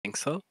think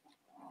so.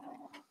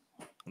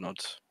 Not.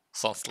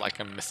 Sounds like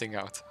I'm missing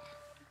out.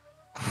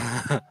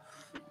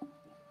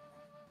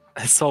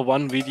 I saw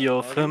one video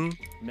of him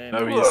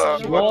where he's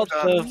Whoa, what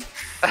the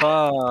fuck?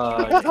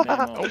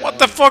 Oh, what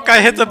the fuck?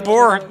 I hit the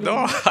board!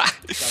 No!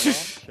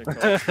 Shit.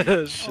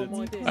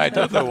 I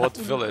don't know what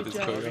villain is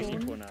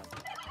going on.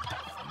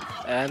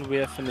 And we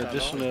have an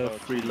additional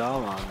free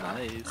llama.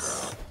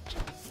 Nice.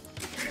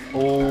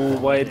 Oh,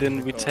 why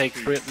didn't we take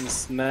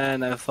Britain's?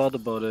 Man, I thought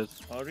about it.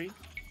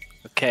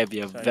 Okay,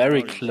 we are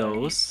very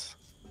close.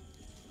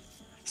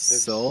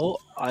 So,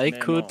 I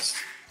could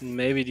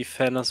maybe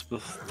defend us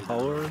with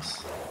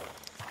towers.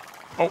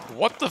 Oh,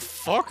 what the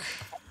fuck?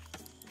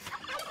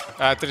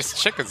 There's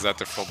chickens at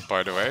the front,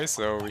 by the way,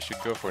 so we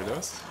should go for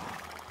those.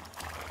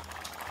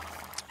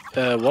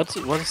 What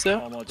is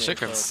there?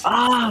 Chickens.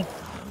 Ah!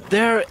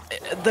 They're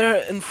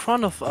in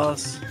front of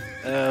us.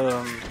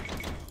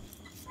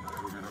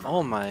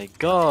 Oh my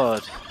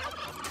god.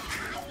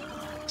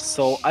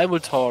 So I will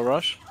tower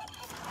rush.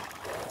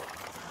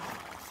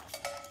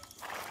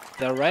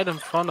 They're right in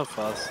front of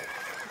us.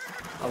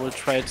 I will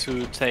try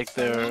to take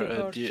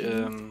their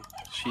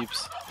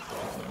sheeps.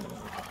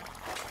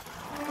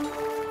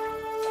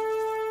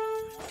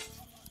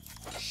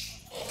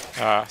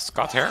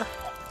 Scott here.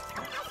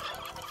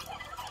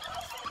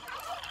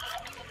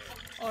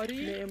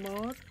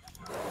 معمار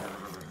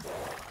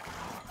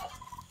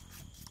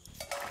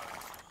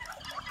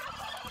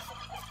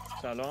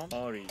سلام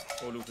آری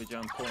علوف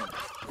جمع کن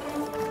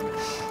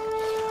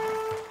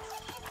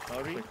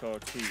آری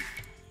کارتی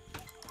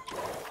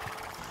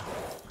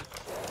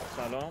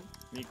سلام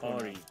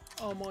آری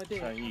آماده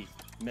صحیح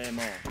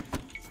معمار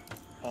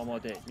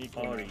آماده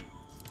آری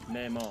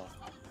معمار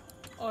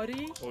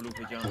آری علوف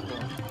جمع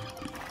کن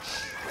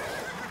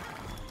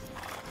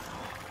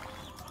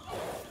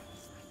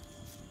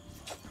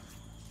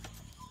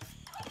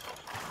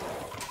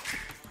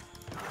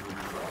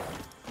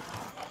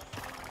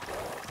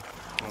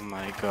Oh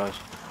my god.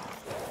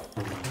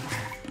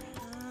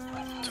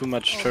 Too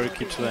much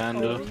turkey to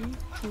handle.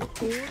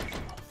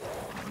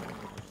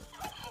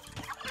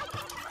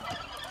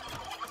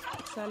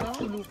 سلام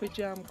علوف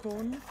جمع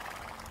کن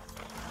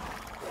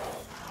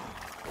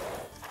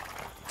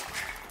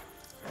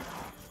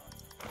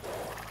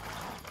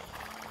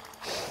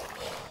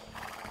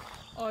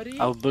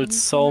I'll build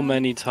so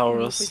many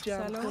towers.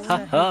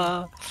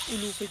 Haha.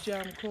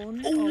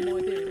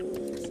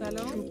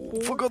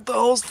 Forgot the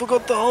house,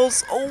 forgot the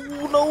house. Oh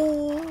no.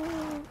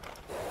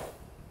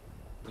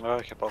 Ja,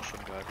 ich habe auch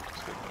schon gehalten,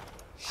 deswegen.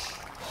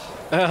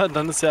 Ja,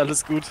 dann ist ja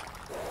alles gut.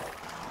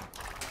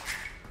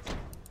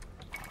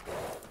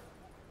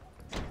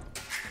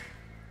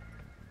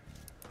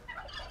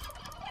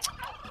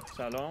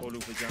 سلام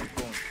علوف جمع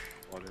کن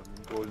Oh, der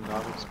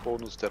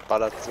Mongolen-Nahrungsbonus, der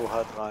ballert so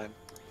hart rein.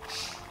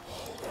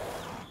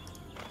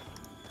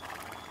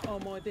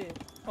 آماده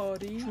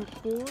آری چوب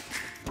برد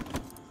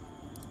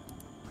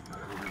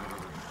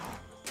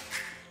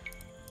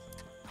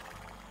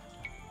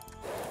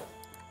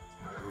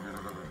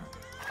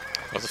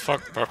What the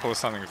fuck? Purple is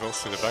sending vills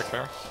to the back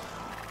there.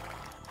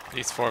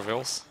 These 4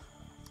 vills.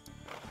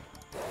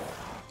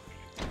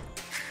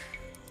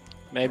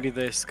 Maybe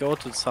they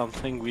scouted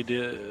something we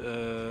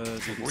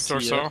didn't Wood see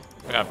or so? yet.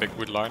 Yeah, big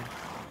wood line.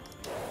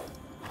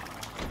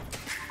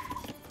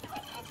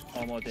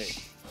 آماده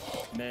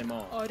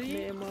معمار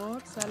آری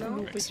معمار سلام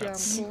علوف جمع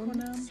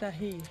کنم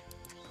صحیح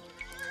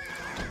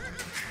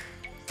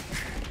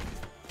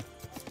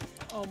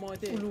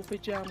آماده علوف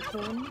جمع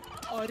کن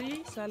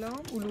آری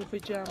سلام علوف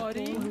جمع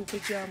آری علوف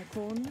جمع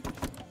کن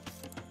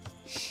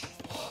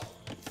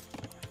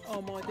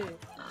آماده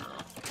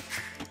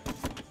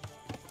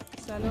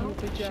سلام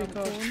علوف جمع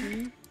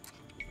کن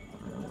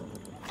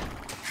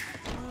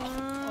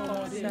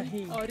آماده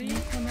صحیح آری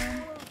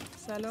کنم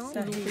سلام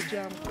علوف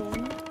جمع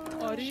کن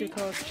آری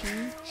شکارچی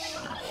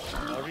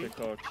آری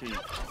شکارچی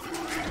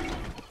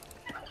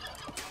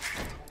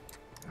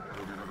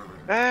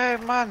Ey,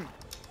 Mann!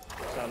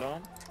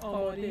 سلام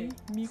آری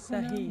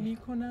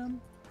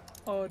میکنم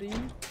آری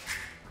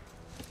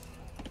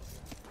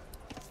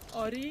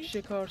آری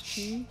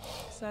شکارچی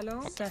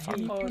سلام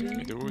صحیح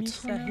آری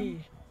صحیح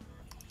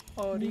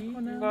آری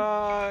کنم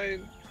Nein!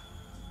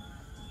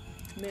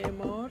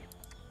 معمار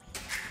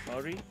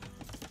آری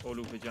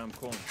علوف جمع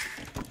کن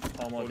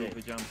آماده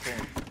علوف جمع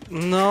کن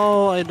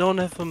No, I don't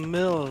have a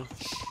mill.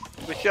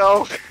 Ich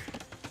auch!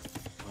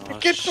 Oh,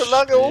 Geht so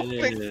lange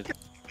hochklicken! shit.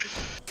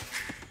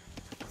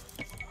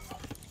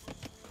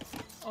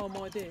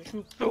 آماده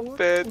چوب So برد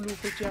bad.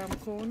 علوف جمع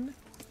کن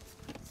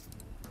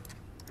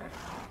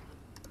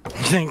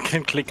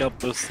Can click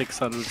up with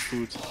 600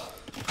 food.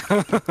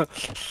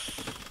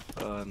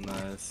 Oh,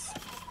 nice.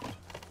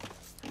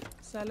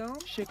 سلام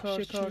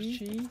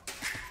شکارچی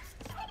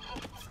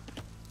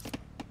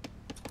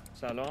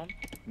سلام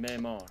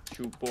معمار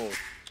چوب برد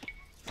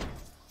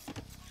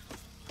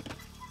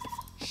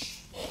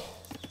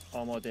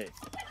آماده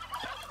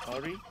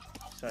آری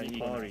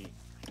صحیح آری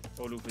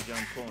علوف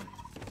جمع کن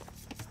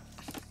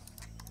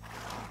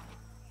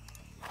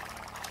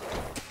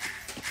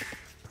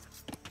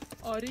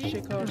آری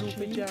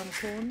شکارچی جمع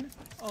کن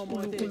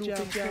آماده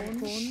جمع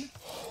کن.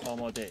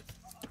 آماده.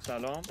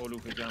 سلام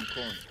علوف جمع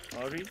کن.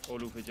 آری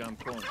علوف جمع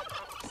کن.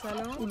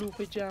 سلام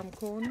علوف جمع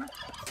کن.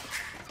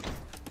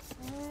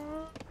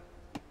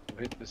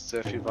 Da hinten ist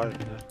sehr viel Wald,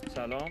 ne?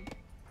 سلام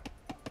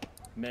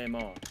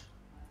معمار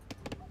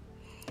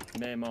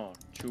معمار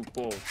چوب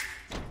بر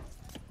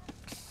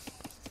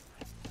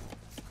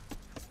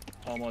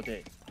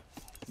آماده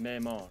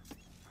معمار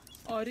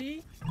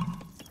آری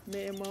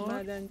معمار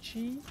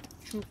معدنچی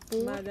چوب بر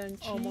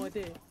معدنچی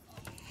آماده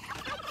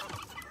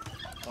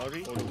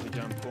آری علوف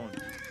جمع کن.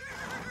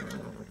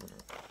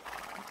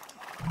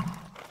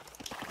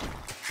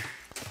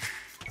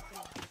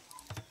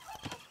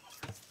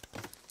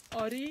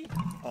 آری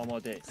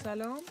آماده.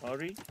 سلام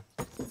آری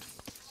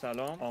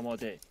سلام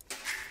آماده.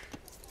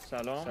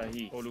 سلام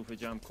صحیح علوف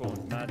جمع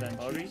کن. معدن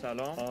آری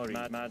سلام آری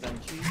معدن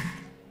چی؟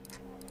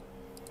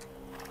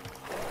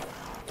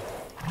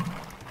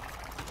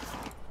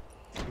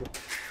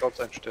 Gott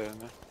einstellen,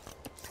 ne?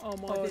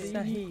 آماده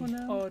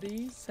صحیح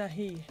آری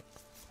صحیح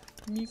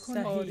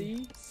میکنم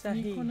آری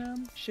صحیح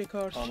میکنم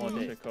شکارچی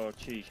آماده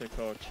شکارچی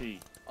شکارچی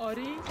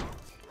آری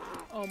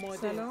آماده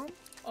سلام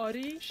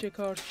آری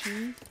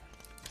شکارچی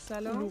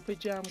سلام علوف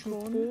جمع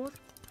کن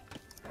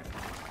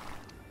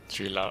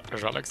 3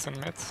 relics in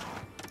mid.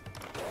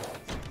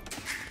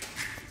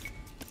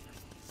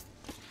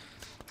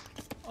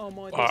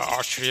 آماده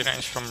Archery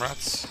range from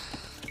reds.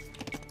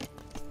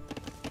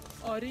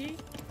 آری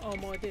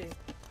آماده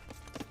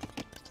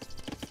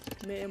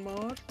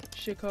معمار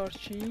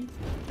شکارچی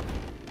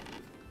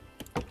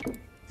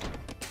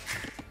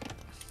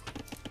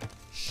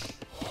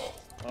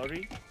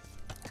آری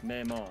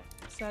معمار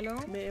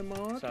سلام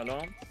معمار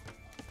سلام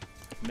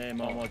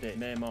معمار آماده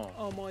معمار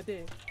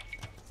آماده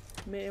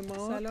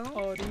معمار سلام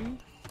آری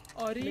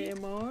آری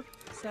معمار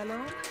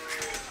سلام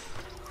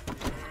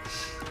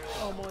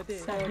آماده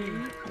صحیح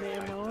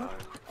معمار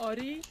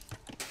آری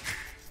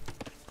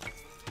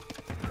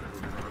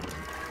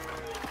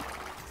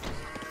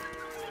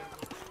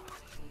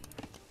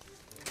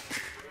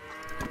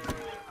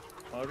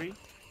آری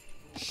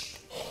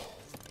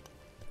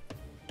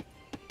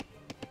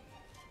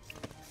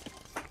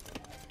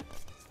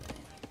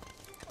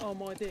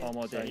آماده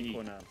آماده ای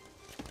کنم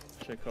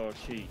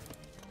شکارچی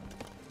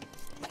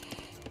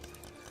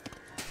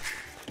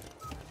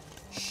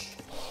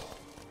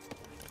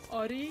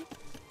آری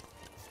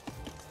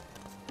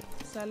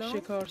سلام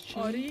شکارچی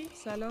آری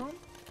سلام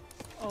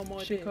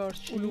آماده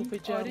شکارچی علوف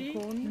جمع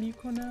کن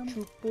میکنم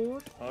چوب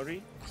بر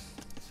آری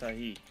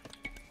صحیح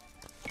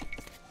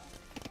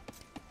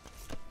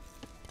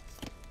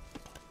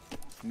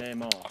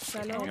معمار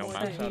سلام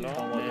معمار.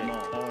 سلام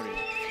معمار آری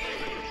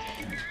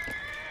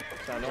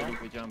سلام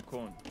علوف جمع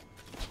کن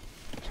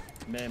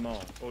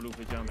معمار علوف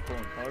جمع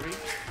کن آری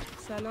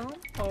سلام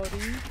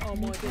آری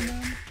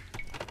آماده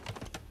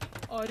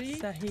آری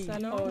صحیح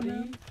سلام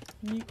آری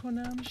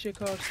میکنم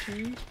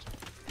شکارچی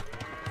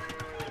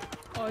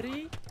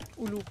آری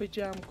علوف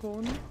جمع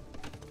کن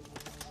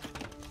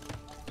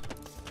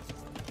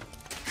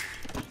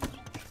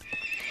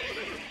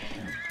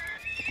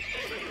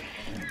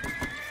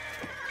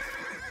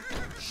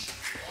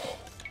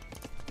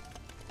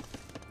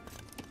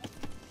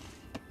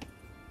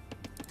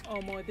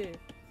آماده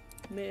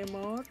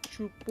معمار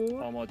چوب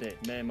بر آماده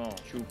معمار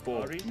چوب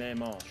بر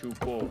معمار چوب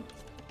بر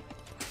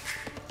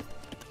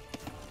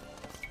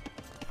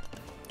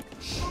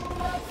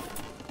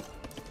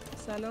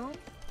سلام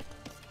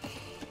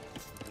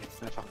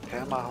Einfach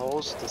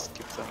Permahaus, das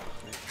gibt's einfach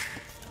nicht.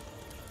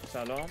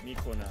 سلام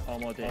میکنم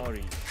آماده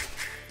آری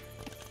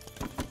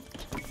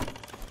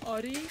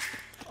آری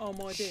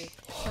آماده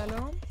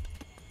سلام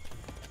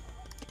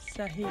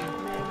صحیح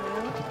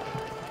معمار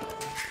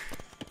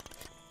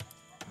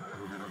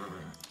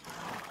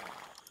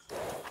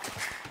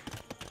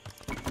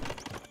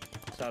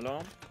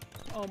سلام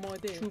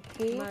آماده چوب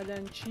بر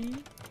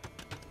معدنچی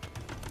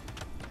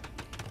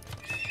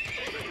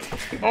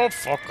Oh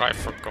fuck, I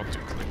forgot to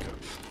click up.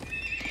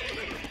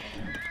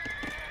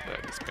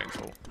 That is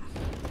painful.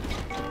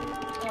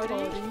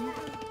 آری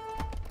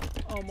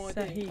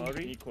آماده صحیح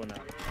آری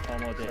میکنم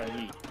آماده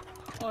صحیح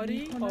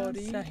آری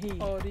آری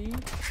صحیح آری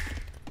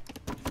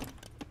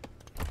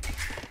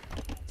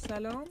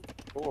سلام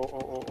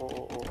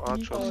Oh,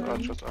 Archers, Sorry.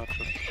 Archers,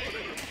 Archers.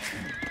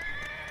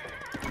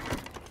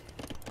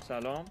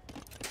 سلام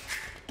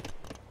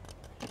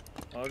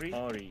آری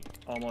آری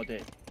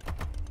آماده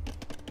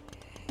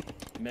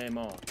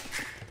معمار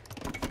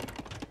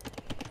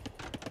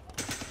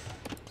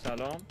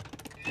سلام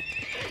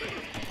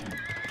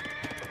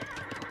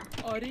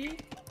آری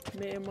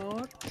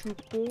معمار چوب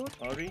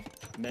بر آری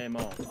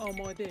معمار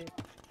آماده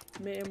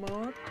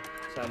معمار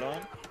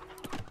سلام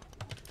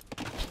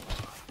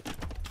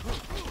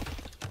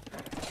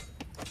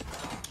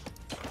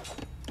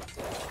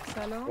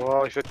سلام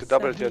Oh, ich werde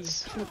gedoubled صحیح.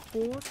 jetzt. چوب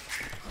بر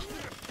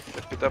Ich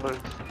werde gedoubled.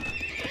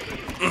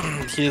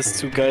 Here's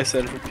 2 guys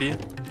entropy.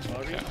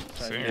 آری Yeah,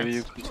 صحیح. Maybe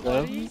you can tell.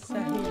 آری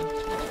صحیح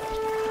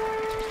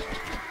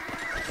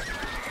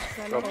Ich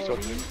سلام glaube, ich sollte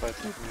آری den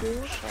zweiten چوب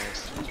nehmen. بر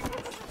Scheiße.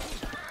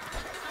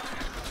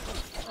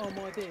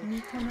 آماده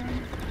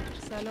میکنم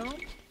سلام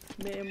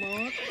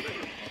معمار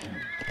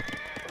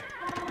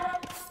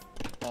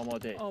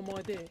آماده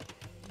آماده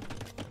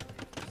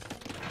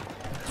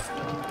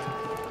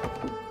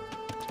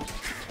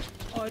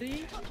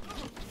آری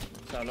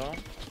سلام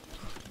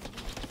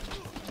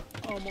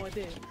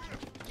آماده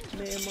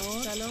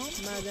معمار سلام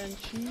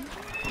معدنچی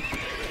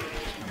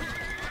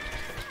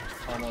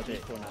آماده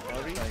کنم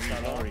آری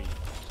سلام آری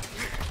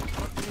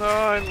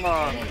Nein,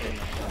 Mann! آماده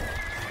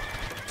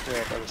Der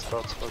hat alles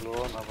DauTs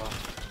verloren, aber...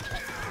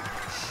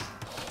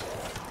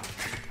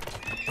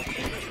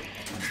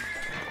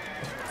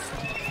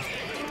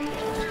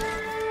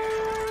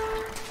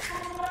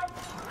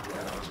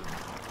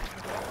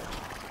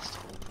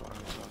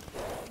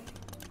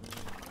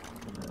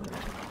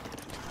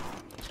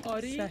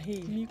 آری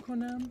صحیح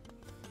میکنم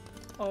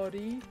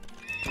آری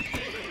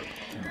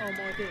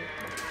آماده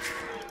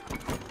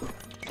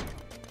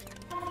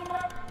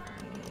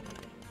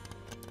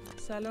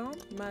سلام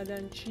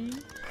معدنچی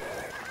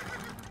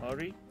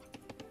آری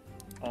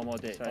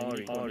آماده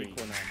آری آری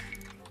کنم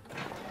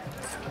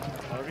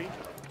آری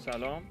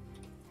سلام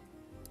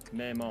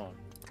معمار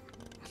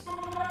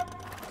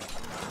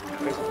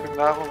So viel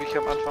Nahrung, wie ich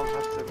am Anfang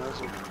hatte, ne?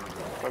 So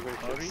frage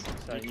ich آری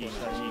jetzt. صحیح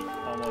صحیح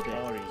آماده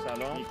آری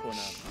سلام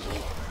میکنم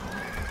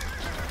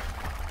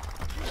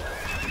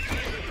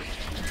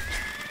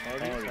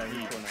آری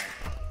صحیح کنم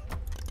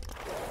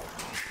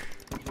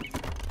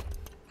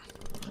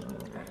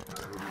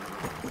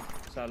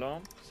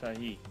سلام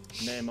صحیح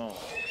معمار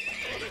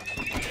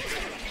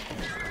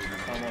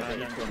آماده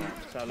میکنم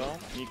سلام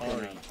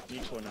میکنم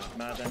میکنم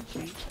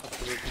معدنچی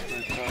Hast du wirklich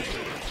den Tag?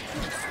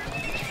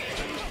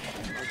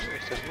 Also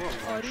echt ja nur am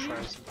Ori?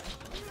 Scheißen.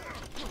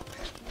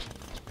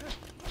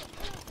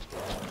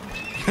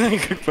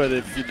 Guck mal,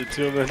 den viele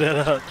Türme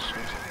der hat.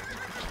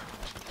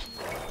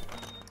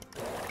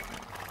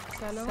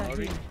 سلام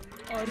آری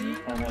آری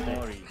آماده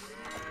آری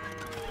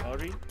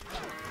آری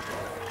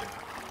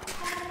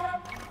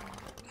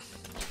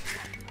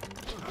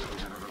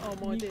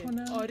آماده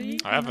آری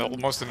I have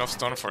almost enough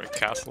stone for a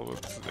castle,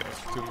 but they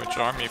have too much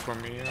army for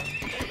me.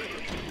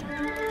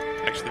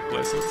 Actually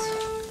place it.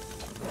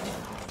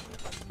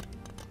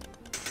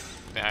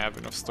 Yeah, I have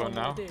enough stone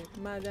now. آماده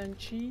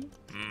معدنچی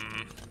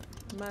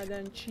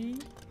معدنچی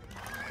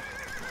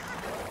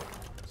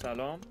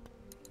سلام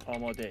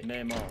آماده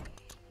معمار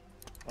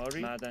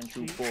آری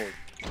معدنچی برد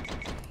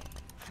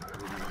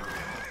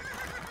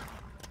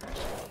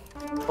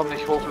Komm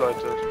nicht hoch,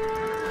 Leute.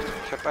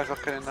 Ich hab einfach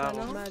keine سلام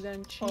Nahrung.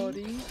 معدنچی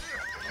آری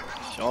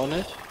Ich auch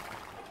nicht.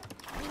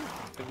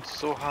 Ich bin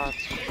so hart.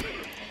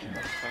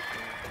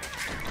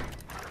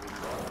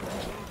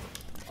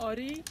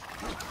 آری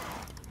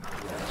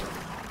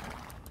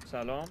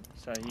سلام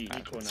صحیح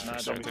میکنم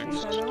Something.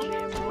 معدنچی سلام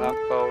معمار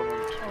Abbauen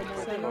und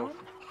آماده verkaufen.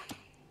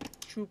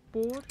 چوب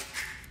بر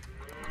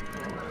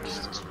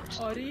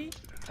آری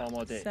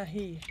آماده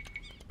صحیح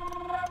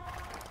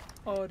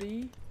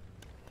آری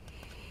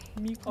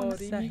میکنم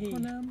صحیح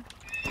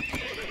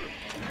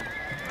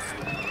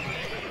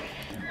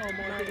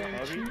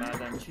آماده آری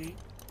معدنچی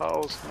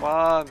Haus,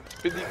 Mann. Ich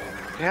bin die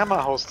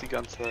Permahaus die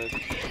ganze Zeit.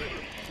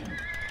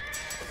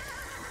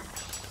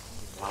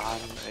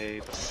 Mann,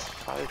 ey, was ist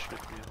falsch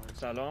mit mir heute?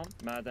 سلام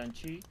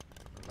معدنچی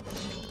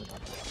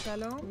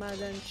سلام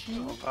معدنچی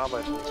Und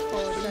arbeite.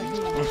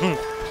 صحیح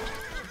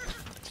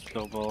Ich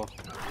glaube auch.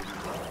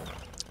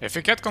 If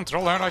you get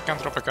control here, I can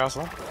drop a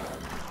castle.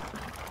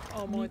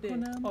 آماده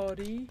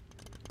آری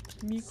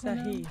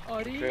صحیح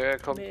آری Okay,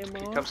 komm,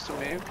 معمار kommst du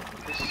mir?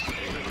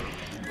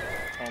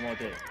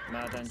 آماده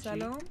معدنچی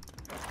سلام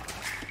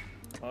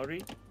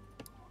آری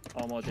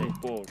آماده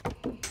برد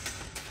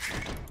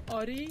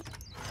آری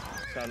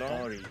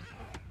سلام آری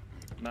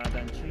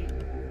معدنچی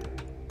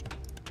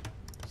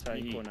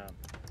صحیح کنم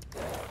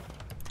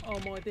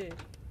آماده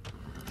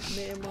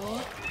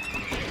معمار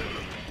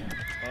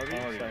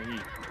آری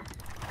صحیح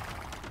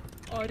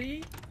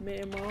آری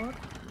معمار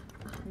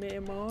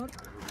معمار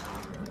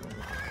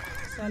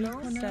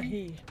سلام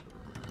صحیح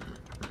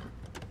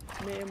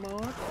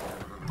معمار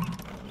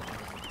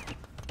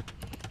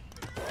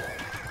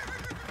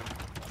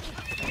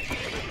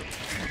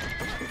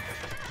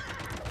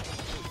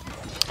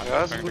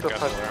Ja, ist ein Bring the guter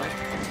castle Fall. around.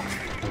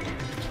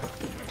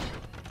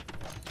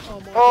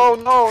 آماده Oh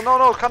no, no,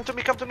 no, come to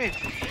me, come to me.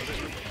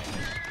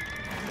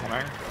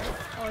 Coming.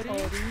 آری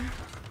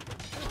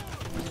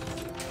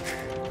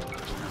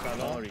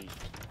سلام آری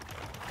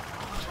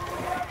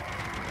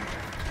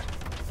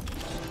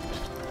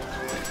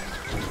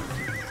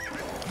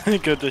Ihr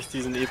könnt euch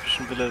diesen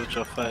epischen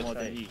Villager Fight.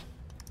 آماده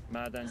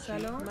معدنچی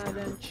سلام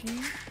معدنچی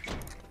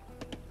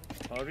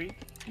آری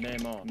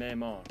معمار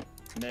معمار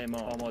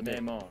معمار آماده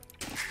معمار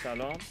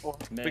سلام Oh,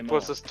 Big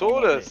معمار Boss des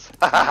Todes.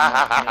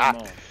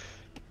 معمار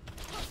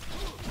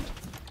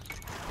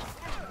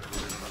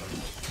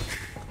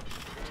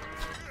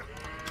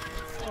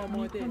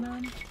آماده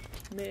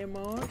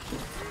معمار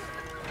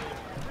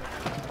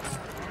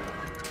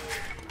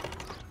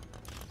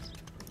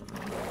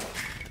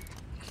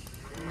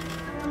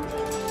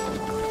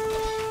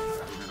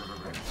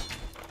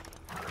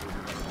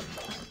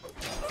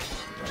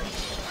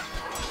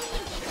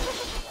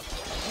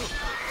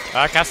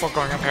Castle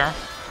going up here.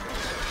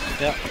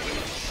 Yeah.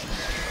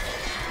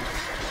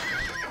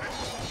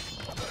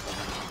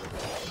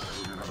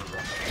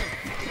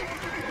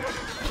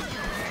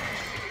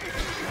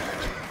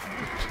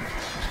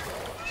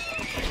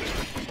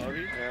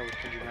 Ori, Yeah, we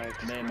can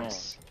unite. Nemo.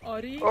 Nice.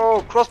 Ori,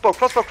 Oh, crossbow,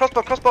 crossbow,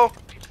 crossbow, crossbow!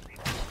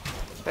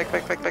 Back,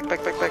 back, back, back,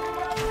 back, back, back.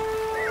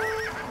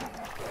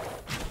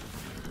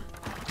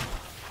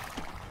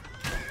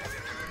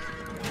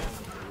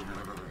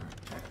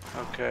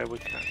 Okay, we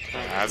can.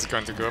 It's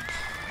going to go up.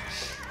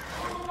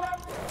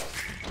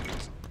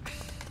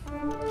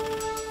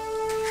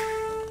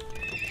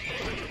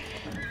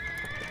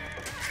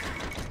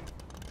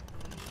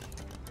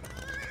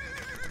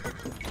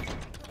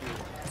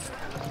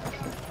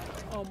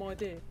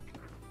 آماده.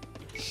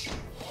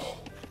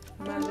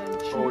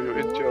 معدنچی. Oh, you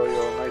hit your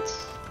knights.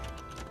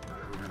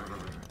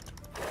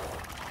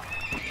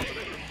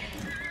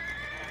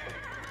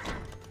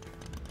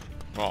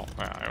 Well,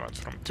 yeah, I went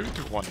from 2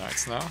 to 1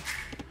 knights now.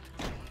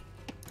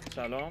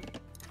 سلام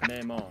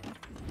معمار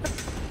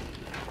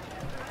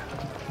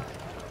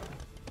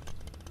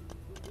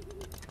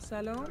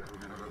سلام.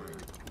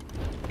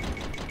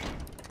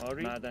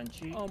 آری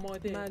معدنچی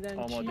آماده.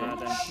 معدنچی. آماده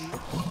معدنچی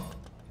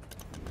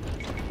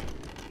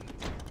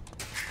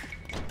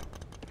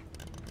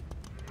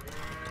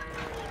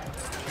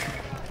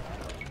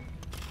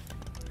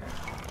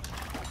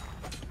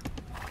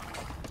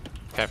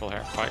Careful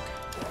here, Pike.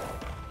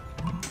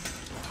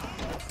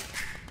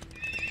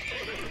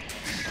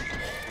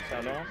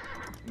 سلام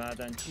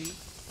معدنچی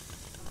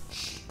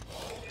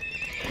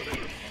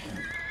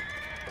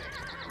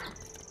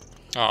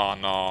Oh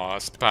no,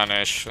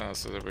 Spanish.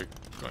 So we're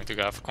going to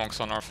have conks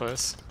on our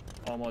face.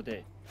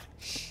 آماده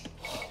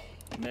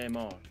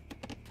معمار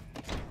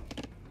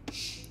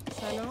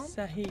سلام.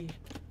 صحیح.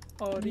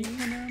 آری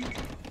کنم.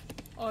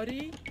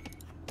 آری.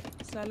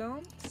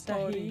 سلام.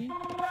 صحیح.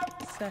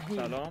 صحیح.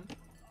 سلام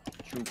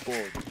چوب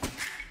برد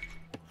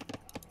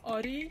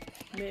آری.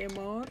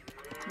 معمار.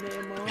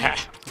 معمار.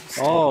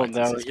 Oh,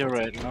 there you're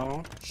right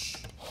now.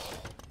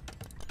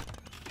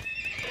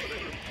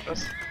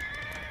 Was?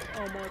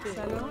 آماده.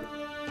 سلام.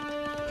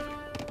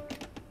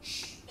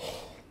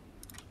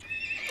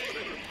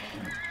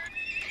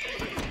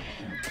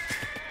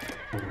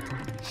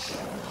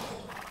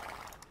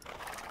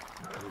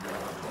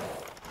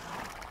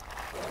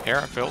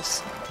 Here,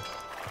 Phils.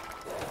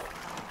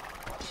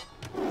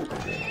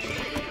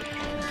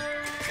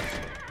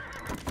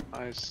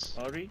 Nice.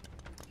 آری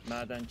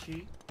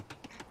معدنچی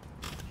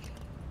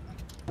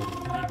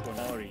میکن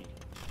آری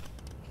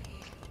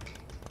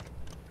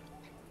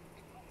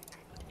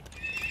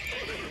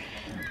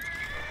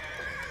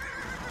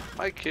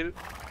My kill.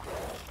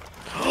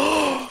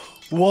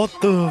 What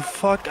the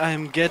fuck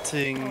I'm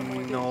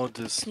getting now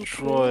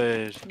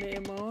destroyed.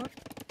 معمار.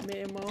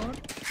 معمار.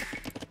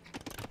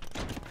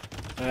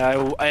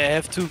 I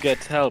have to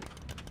get help.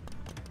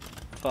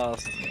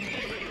 Fast.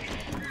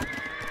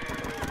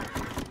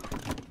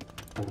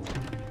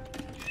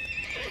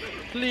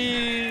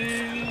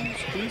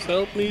 Please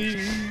help me.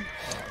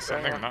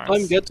 Something I'm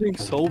nice. getting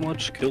so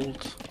much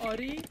killed.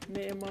 آری.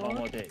 معمار.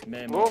 آماده Wo,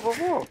 معمار wo,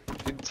 wo?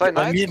 Die zwei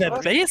Bei mir in Knights? der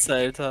Was? Base,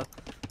 Alter.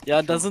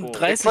 Ja, da sind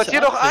 30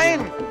 Exportier doch Archer.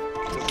 ein!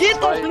 Geht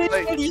doch Zwei- nicht,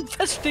 zwei- weil die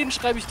feststehen,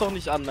 schreibe ich doch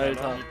nicht an, سلام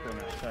Alter.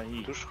 میکنم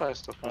صحیح Du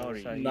schreist doch.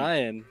 آری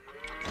Nein.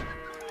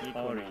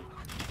 آری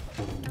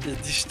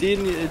Die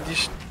stehen,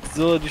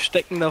 die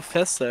stecken da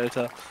fest,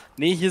 Alter.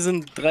 Nee, hier sind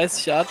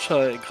 30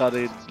 Archer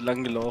gerade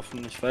lang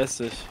gelaufen, ich weiß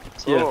nicht.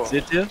 Hier, So.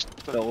 seht ihr?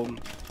 Da oben.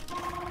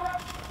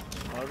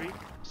 آری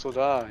So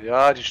da.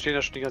 Ja, die stehen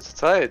da schon die ganze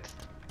Zeit.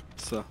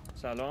 So.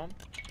 سلام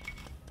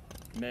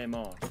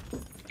معمار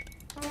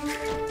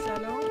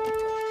سلام.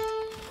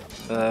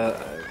 I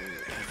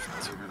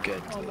have to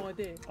get the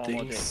آماده.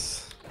 آماده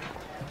things.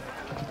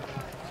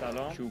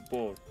 سلام چوب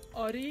برد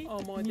آری.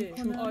 آماده.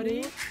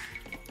 آری.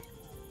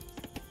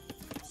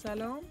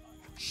 سلام.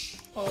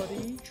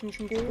 آری.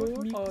 چوب.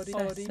 آری.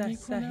 آری.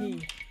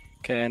 صحیح.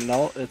 Okay,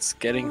 now it's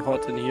getting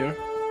hot in here.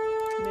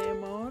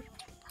 معمار.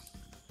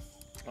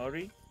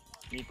 آری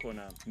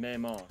میکنم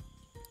معمار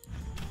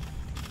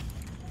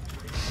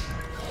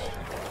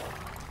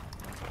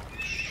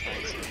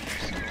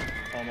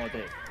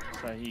آماده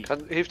صحیح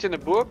Hilft dir eine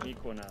Burg?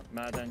 میکنم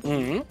معدنچی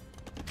Mhm.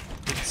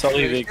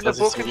 Sorry, Ich Weg, bin dass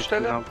der ich so Burgstelle.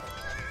 gespielt habe.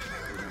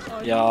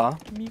 آری. Ja,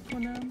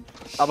 میکنم.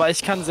 aber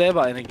ich kann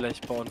selber eine gleich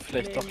bauen,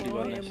 vielleicht doch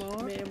lieber nicht.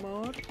 معمار.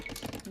 معمار.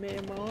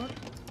 معمار.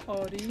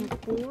 آری.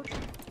 چوب.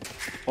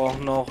 Brauch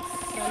noch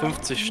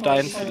 50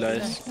 Stein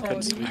vielleicht.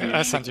 Könntest du I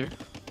mir sent you.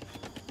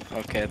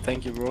 Okay, thank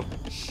you, bro.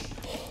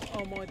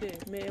 آماده.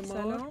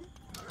 معمار.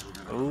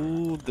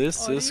 Oh, this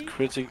is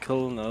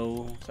critical. No.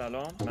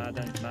 سلام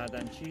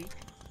معدنچی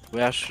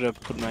Where should I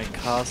put my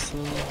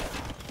castle?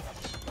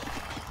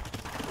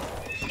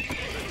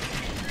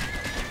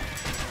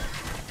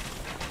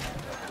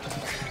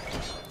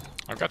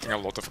 I'm getting a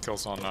lot of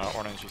kills on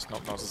orange, he's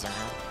not noticing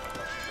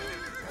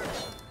here.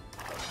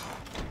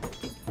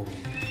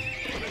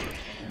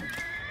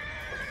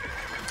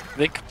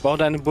 Vic, bau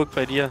deine Burg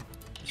bei dir.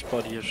 Ich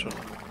baue die hier schon.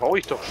 Brauche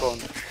ich doch schon.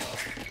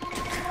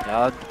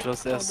 Ja, du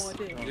hast erst...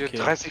 Hier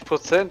Okay.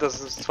 30%, das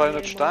ist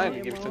 200 Steine,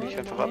 die gebe ich doch nicht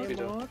einfach ab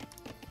wieder.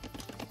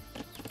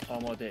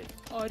 آماده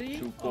آری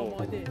چوب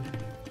آماده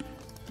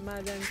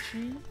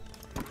معدنچی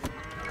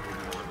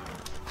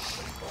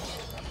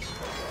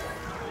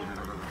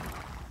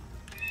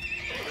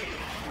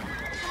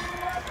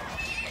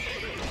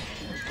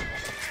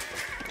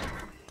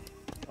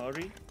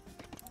آری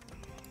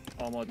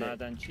آماده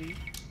معدنچی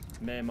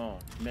معمار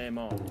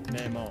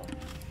معمار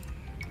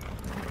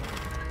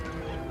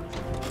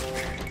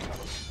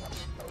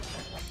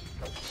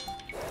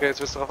Okay,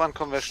 jetzt wirst du darauf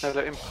ankommen, wer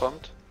schneller Imp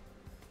kommt.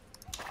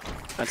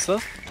 Meinst du?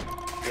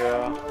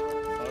 Ja,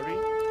 آری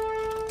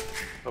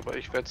aber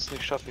ich werde es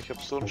nicht schaffen, ich habe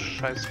so ein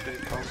scheiß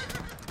Bild.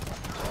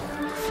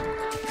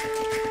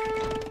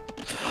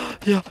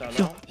 Ja,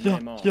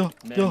 سلام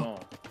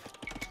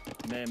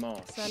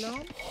معمار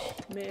سلام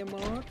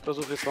معمار Ich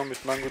versuche jetzt mal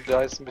mit Mangonel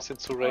ein bisschen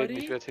zu raiden,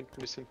 ich werde hinten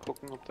ein bisschen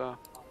gucken, ob da...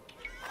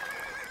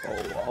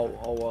 Au,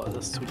 aua,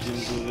 das tut ihm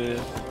so weh.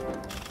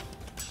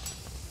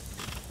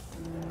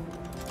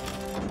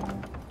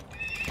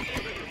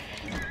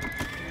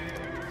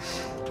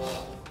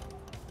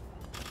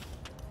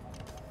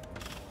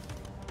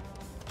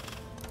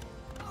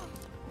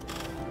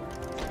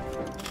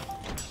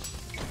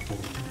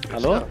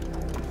 Hallo?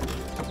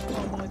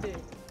 آماده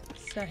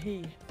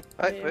صحیح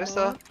Hi, wer ist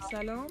da?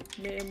 سلام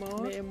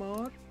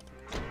معمار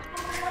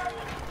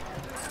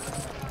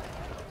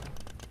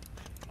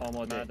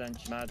آماده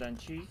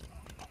معدنچی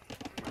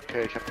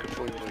Okay, ich habe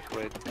gefunden, wo ich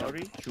raiden.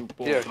 آری چوب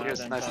Hier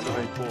ist nice to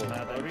raid.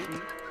 معدنچی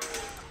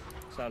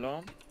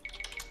سلام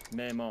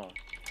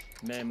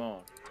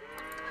معمار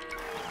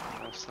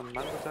Some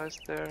Mangonel is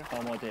there.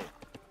 آماده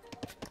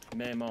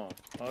معمار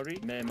آری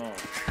معمار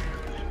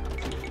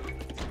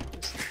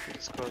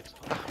Ist Gold.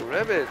 Ach,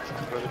 Rabbit!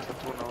 Rabbit hat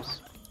Ton aus.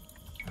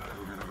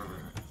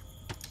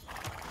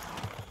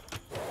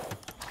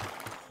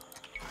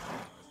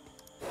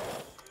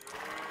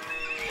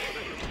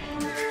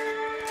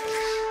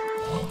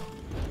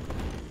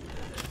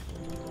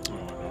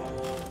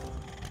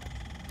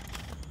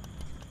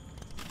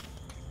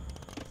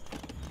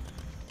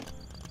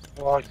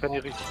 Oh, ich kann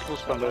hier richtig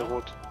knuspern bei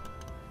Rot.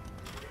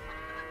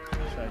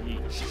 صحیح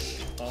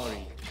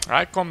آری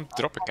I can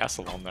drop a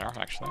castle on there,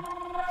 actually.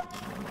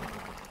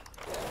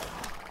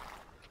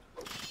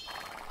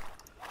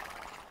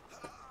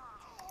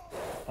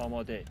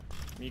 آماده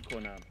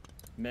میکنم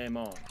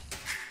معمار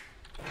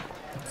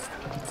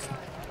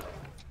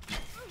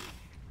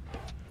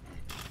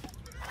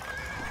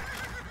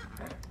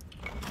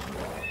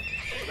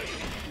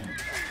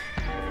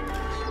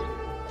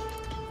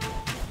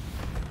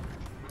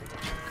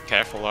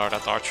Careful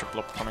that archer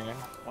blob coming in.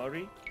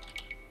 آری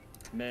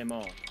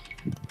معمار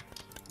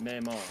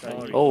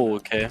آری Oh,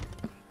 okay.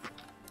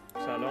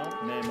 سلام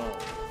معمار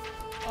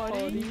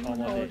آری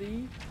آماده.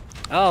 آری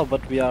Ah,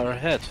 but we are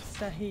ahead.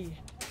 صحیح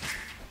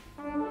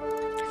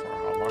For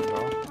how long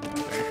though?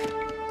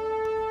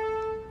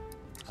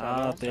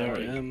 Ah, there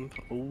sorry. imp.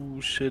 Oh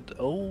shit.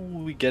 Oh,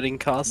 we getting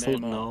castle?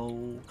 Memo.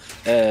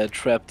 No.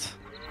 Trapped.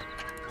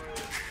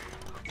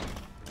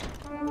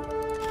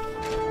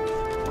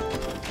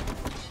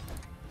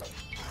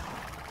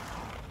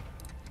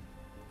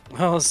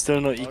 Oh,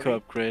 still no eco Sorry.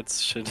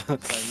 upgrades. Shit.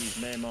 صحیح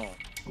معمار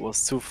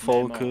Was too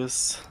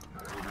focused.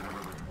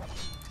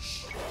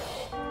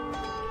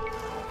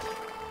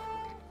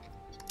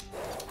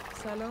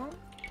 سلام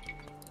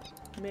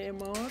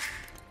معمار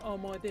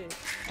آماده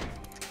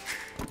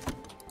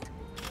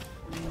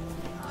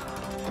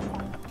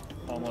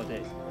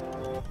آماده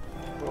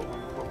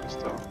Wo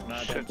ist da? Shit.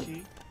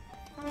 معدنچی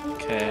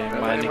Okay, Wir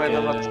haben meine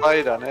immerhin noch Geld.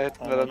 zwei da, ne?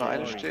 Hätten wir da noch Oh,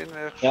 eine sorry. stehen,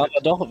 wäre Ja,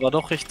 shit. war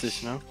doch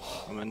richtig, ne?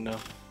 Am Ende.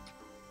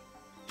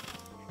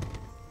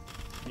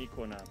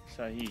 میکنم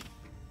صحیح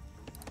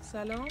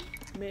سلام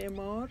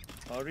معمار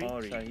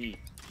آری صحیح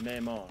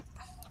معمار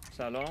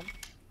سلام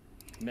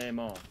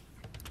معمار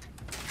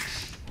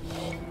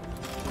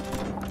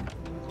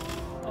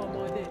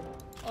آماده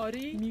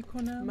آری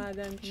میکنم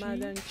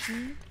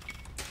معدنچی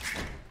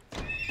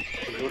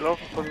So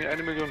laufen von mir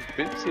 1 Million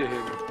Bits hier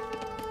hin.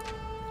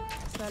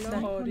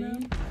 سلام آری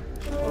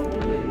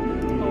آماده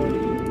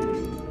آری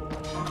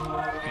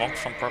Monk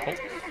from purple.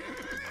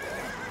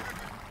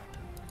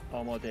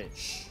 آماده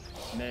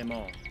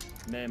معمار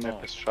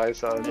Map ist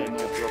scheiße, Alter. Ich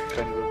hab überhaupt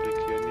keinen Überblick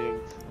hier,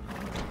 nirgends.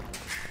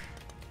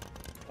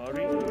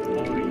 آری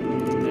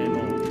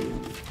معمار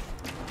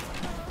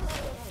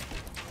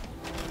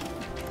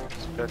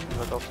Es fällt mir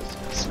halt auf, dass ich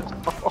ein bisschen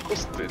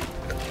raus bin.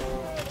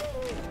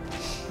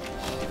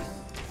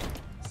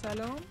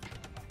 سلام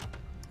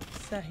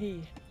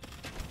صحیح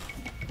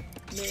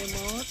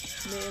معمار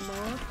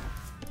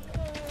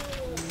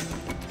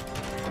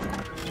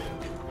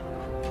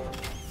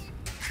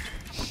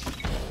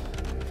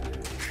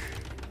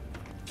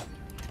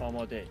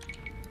آماده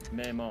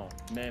معمار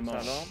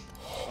سلام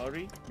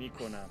آری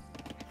میکنم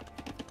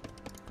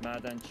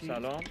معدنچی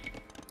سلام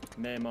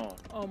معمار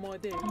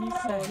آماده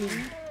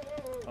صحیح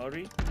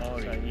آری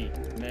صحیح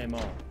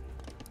معمار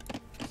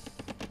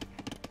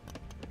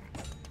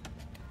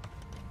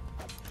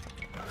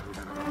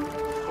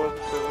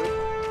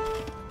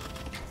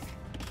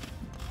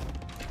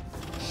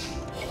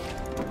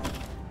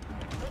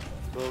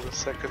build a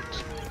second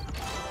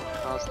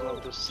castle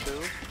on this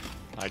hill?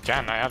 I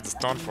can, I have the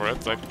stone for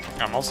it. Like,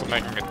 I'm also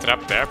making a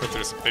trap there, but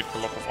there's a big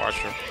block of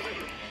archer.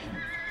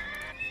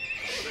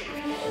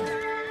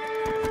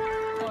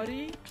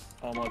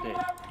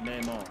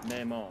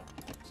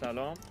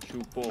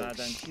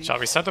 Shall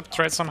we set up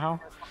trade somehow?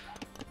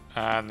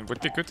 And it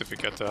would be good if we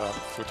get a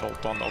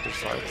foothold on the other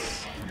side.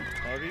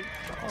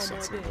 Also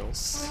some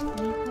hills.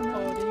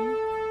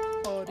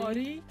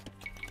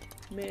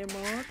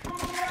 معمار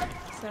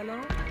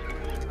سلام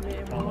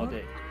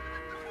معمار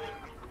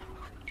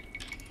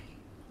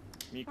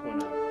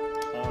میکنم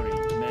آری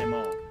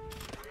معمار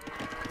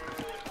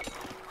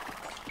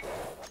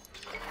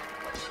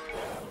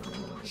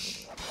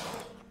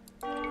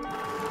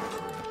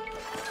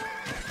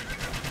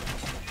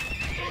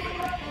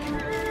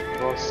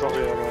Oh,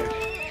 sorry, aber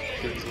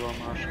ich bin so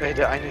am Arsch. Ey,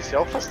 der eine ist ja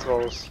auch fast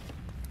raus.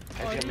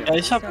 Ja,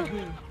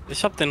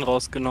 ich hab den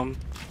rausgenommen.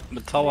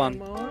 Mit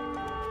Towern.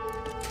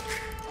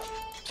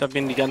 Ich hab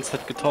ihn die ganze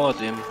Zeit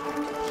getowert eben.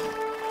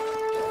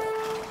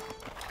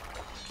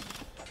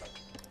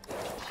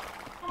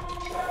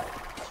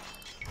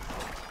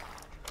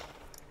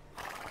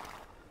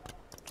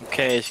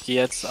 Okay, ich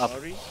gehe jetzt ab.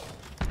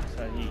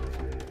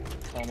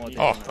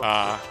 Oh,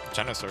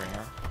 Janissary,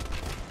 yeah.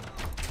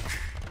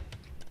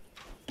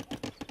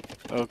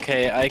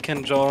 Okay, I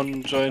can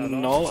join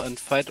now and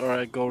fight or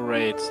I go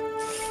raid.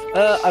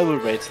 I will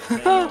raid.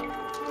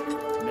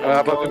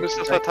 Aber wir müssen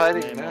das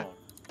verteidigen, ne?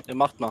 Ihr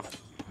macht mal.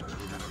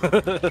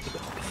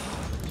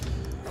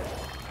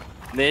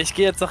 Ne, ich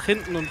gehe jetzt nach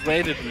hinten und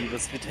raide die,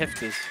 das wird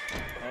heftig.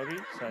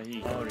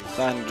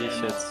 Dann gehe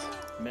ich jetzt.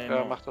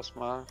 Ja, mach das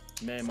mal.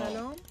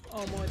 سلام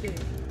آماده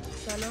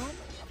سلام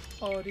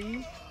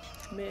آری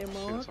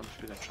معمار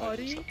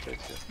آری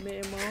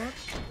معمار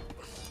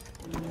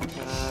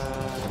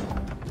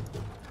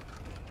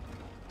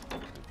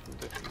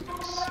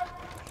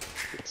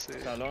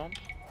سلام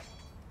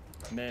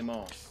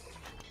معمار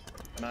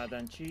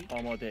معدنچی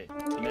آماده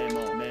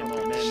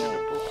معمار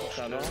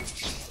سلام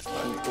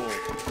چوب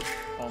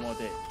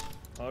آماده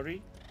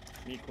آری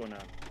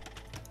میکنم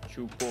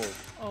چوب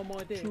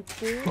آماده چوب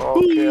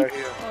Okay, hier.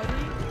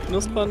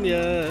 Knuspern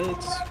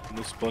jetzt.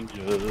 Knuspern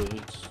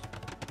jetzt.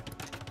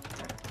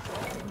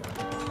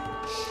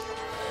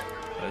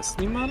 Da ist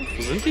niemand?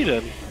 Wo sind die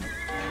denn?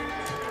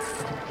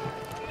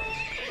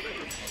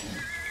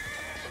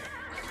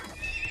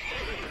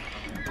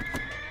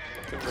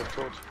 Ich bin doch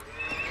tot.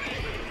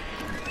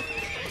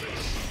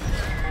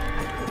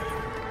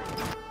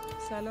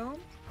 سلام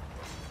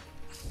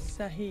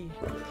صحیح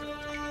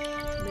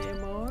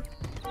معمار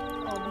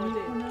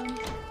آماده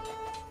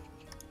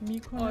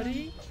میکنم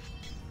آری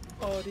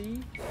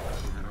آری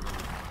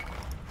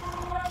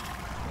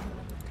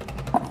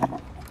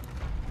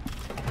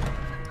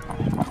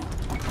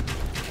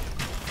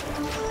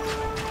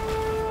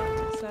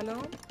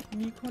سلام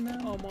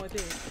میکنم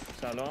آماده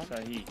سلام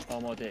صحیح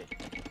آماده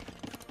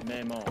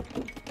معمار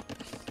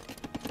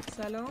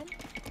سلام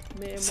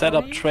Set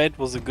up trade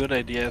was a good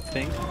idea, I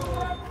think.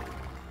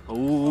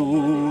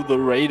 Ooh, the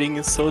raiding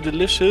is so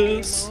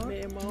delicious.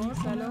 معمار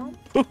سلام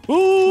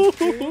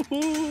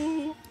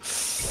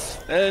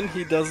And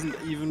he doesn't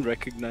even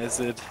recognize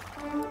it.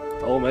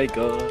 Oh my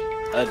god,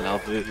 I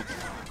love it.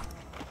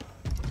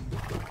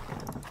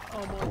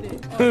 آماده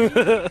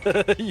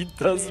He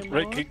doesn't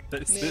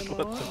recognize it,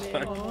 what the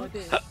fuck.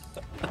 آماده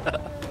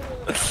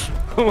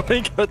Oh my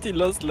god, he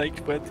lost like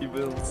 20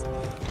 bills.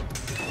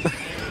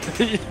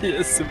 He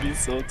has to be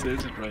so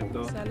tilted right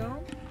now. سلام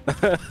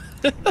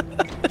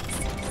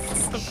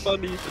So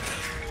funny.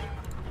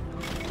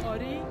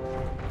 آری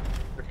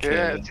Okay,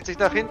 er zieht sich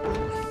nach hinten.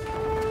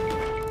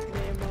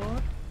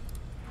 معمار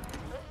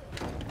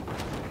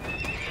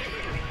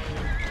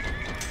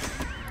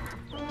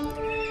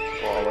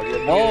Boah,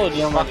 aber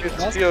Die haben machen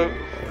jetzt hier.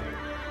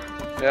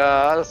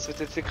 Ja, das wird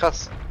jetzt hier krass.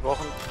 Wir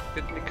brauchen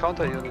hinten die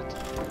Counter-Unit.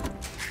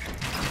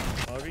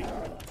 آری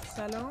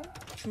سلام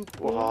چوب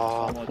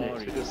Boah,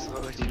 das ist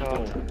richtig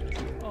hart.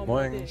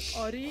 Moin.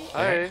 آری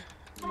Hi.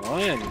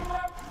 Moin.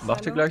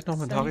 Macht ihr gleich noch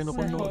mit Harry eine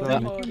Runde oder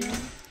nicht?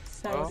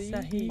 آری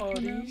صحیح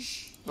آری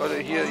Leute,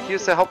 hier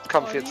ist der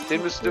Hauptkampf jetzt.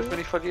 Den dürfen wir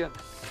nicht verlieren.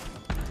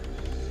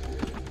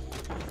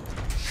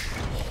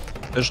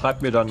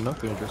 Schreibt mir dann, ne?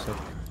 Wenn ihr das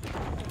habt.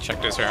 Check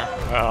this here.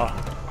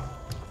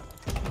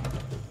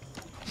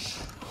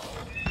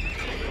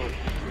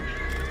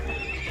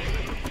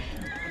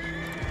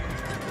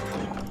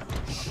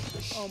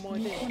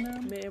 آماده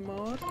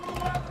معمار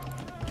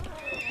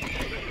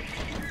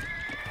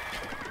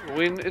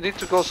We need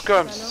to go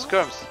skirms.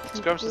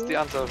 Skirms is the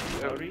answer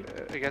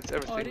against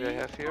everything they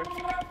have here.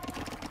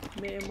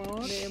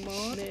 معمار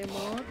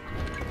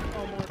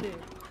آماده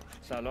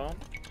سلام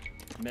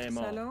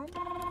معمار سلام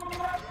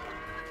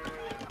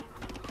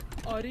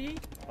آری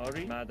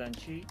آری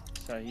معدنچی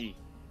صحیح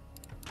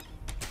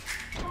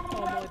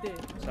آماده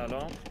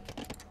سلام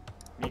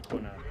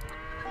میکنم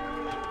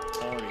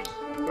آری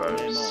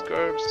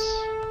Skirms.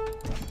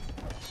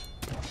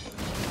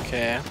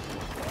 Okay.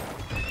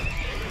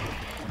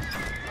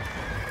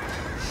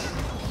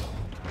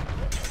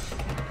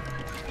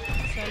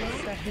 سلام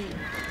صحیح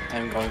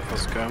I'm going for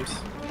skirms.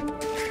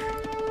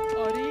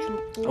 آری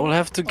I will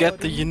have to get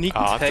the unique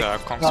Ah, tech. the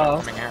Kongs are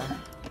coming here.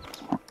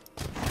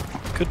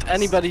 Could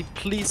anybody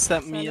please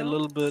send me a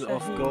little bit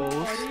of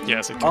gold?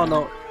 Yes, it Oh can. no,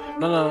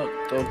 no,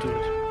 don't do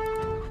it.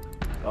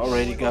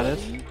 Already got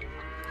it.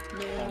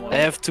 I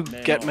have to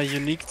get my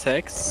unique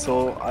tags so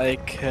I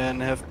can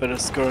have better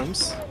skirms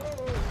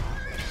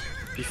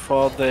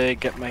before they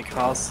get my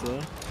castle.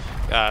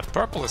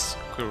 Purple is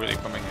really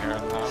coming here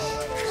now.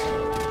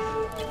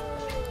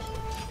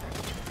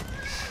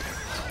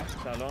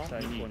 سلام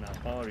صحیح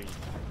کنم آری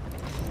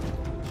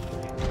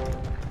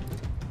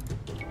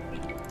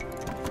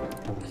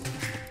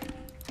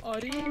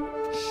آری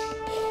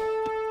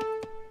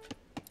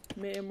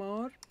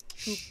معمار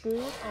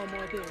چوب‌بر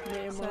آماده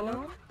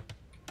معمار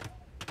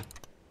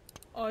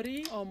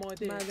آری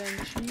آماده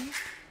معدنچی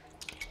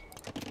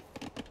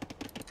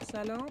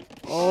سلام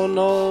Oh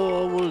no,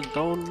 I will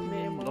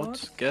not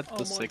get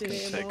the second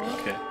tag.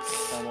 Okay,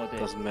 آماده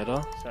doesn't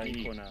matter.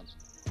 صحیح کنم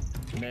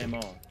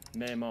معمار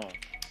معمار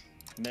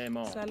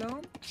معمار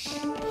سلام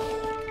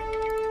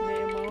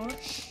معمار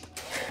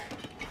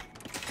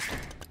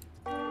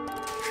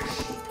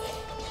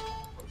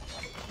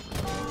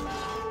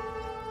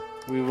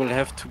We will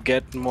have to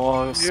get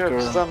more Yeah,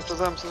 skirms.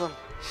 zusammen.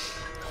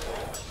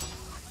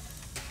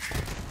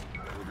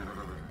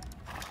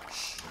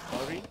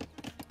 آری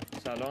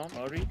سلام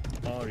آری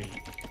آری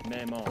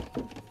معمار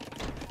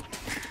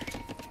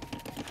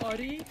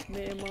آری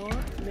معمار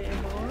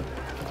معمار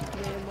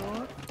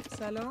معمار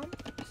سلام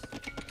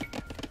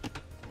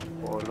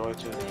Oh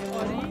Leute.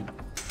 آری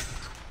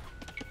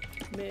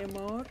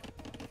معمار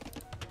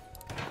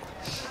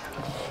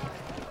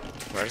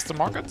Where's the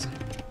market?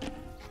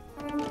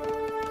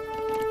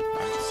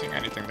 I'm not seeing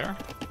anything there.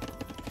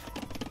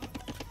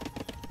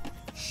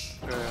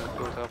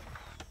 Go it up.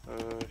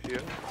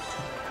 Here.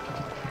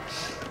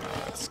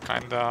 It's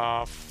kind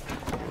of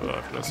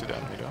close to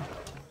that meter.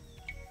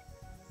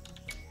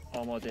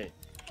 آماده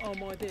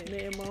آماده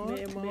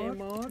معمار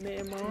معمار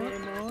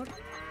معمار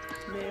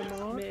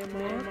معمار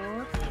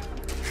معمار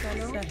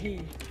سلام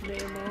صحیح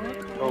معمار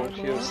Oh,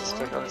 hier ist es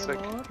gleich alles weg.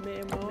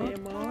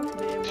 معمار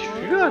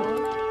Türen!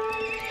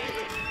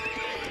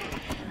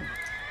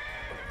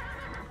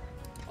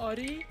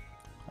 آری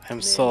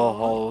I'm so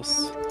house.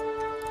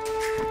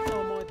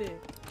 آماده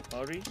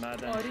آری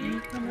معدنچی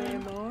آری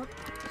معمار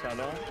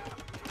سلام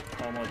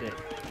آماده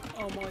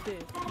آماده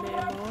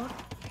معمار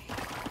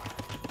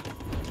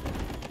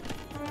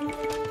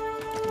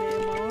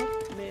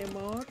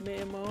معمار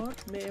معمار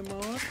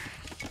معمار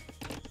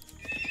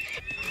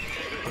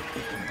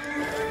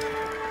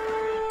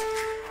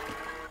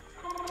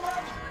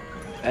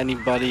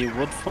Anybody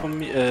wood for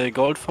me?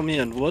 Gold for me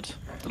and wood?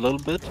 A little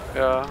bit?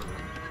 Ja,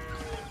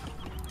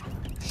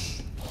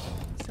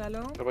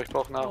 سلام aber ich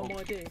brauche Nahrung.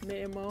 آماده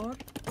معمار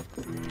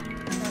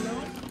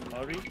سلام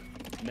آری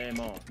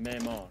معمار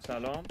معمار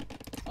سلام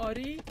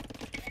آری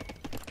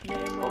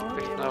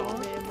معمار معمار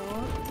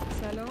معمار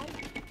سلام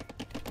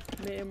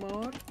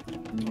معمار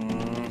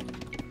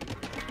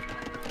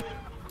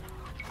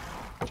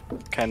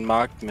Kein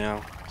Markt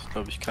mehr. Ich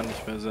glaube, ich kann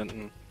nicht mehr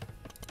senden.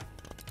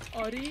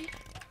 آری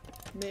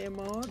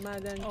معمار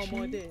معدنچی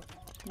آماده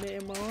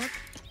معمار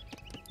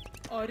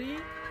آری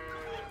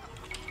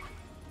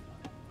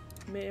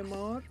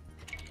معمار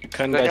Wir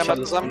können Wir gleich können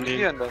alles zusammen umgehen.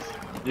 clearen das.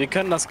 Wir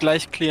können das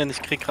gleich clearen.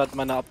 Ich krieg gerade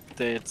meine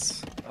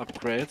Updates,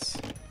 Upgrades.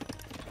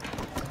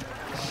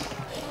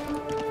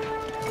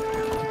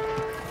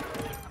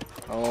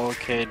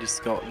 Okay, die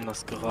scouten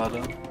das gerade.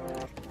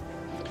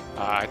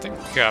 I think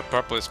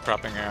purple is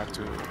prepping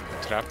to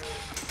trap.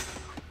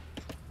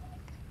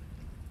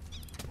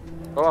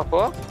 Komm mal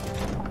vor.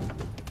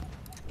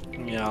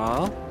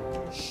 Ja.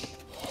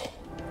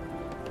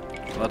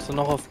 Warte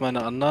noch auf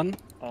meine anderen.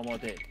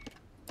 آماده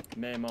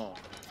معمار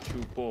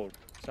چوب‌بر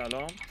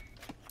سلام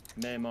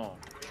معمار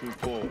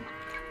چوب‌بر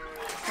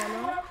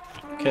سلام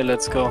Okay,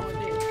 let's go.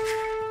 آماده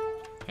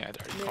Yeah,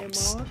 there he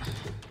comes. معمار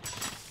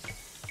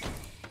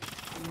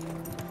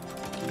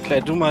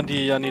Klär du mal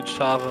die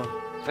Janitschare.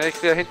 Ne, ich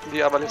kläre hinten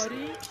die Abalisten.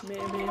 آری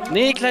معمار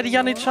Nee, klär die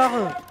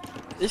Janitschare.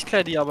 Ich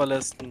klär die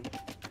Aberlesten.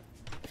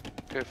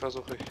 Okay,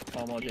 versuche ich.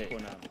 آماده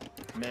کنم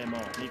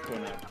معمار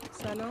میکنم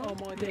سلام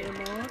آماده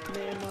معمار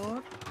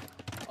معمار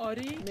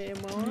آری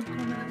معمار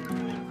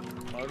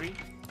آری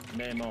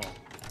معمار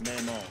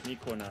معمار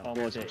میکنم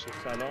آماده بسم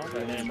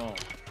سلام معمار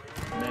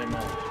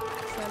معمار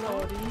سلام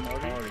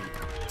آری آری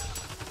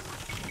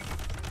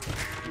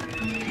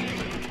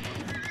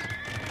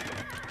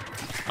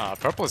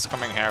Purple is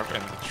coming here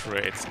in the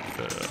trades.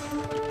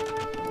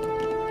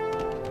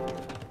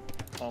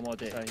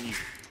 آماده صحیح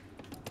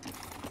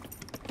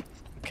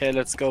Okay,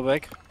 let's go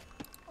back.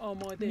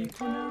 آماده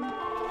کنم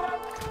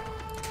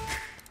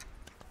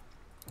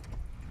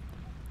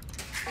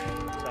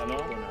سلام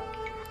کنم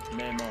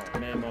معمار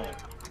معمار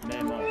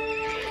معمار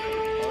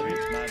آری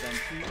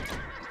معدنچی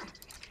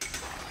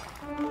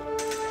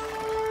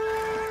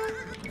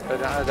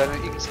Deine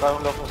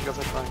X-Wagen laufen die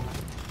ganze Zeit rein.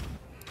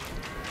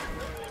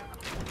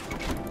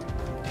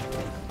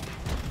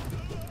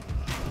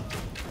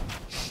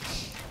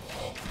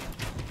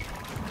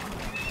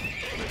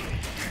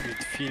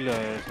 viele,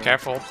 Alter.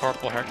 Careful,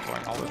 purple hair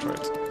going all the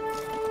trades.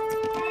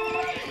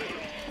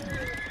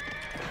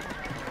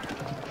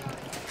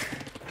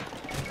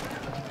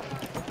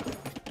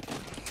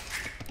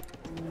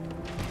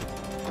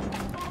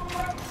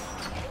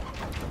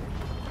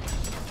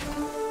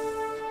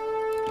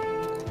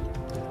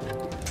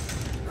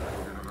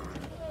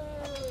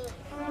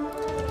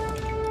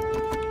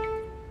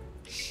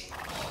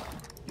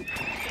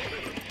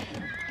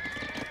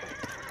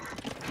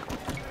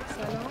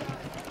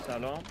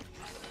 سلام.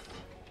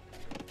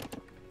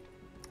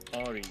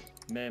 آری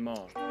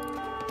معمار.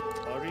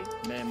 آری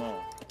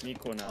معمار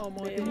میکنم.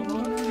 آماده.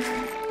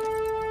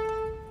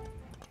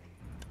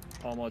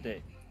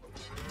 آماده.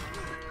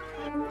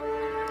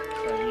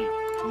 صحیح.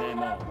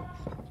 معمار.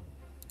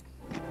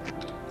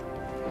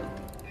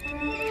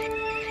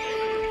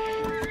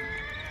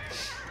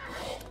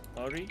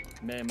 آری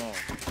معمار.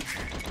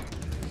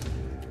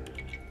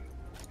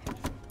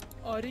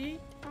 آری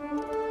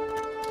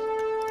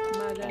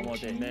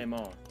آماده.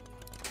 معمار.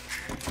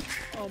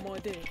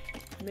 آماده.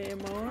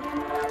 معمار.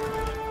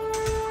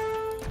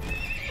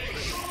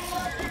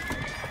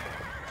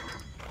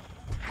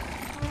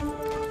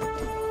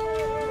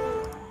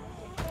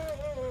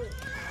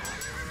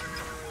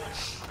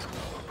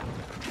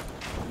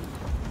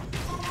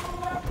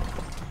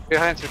 Okay,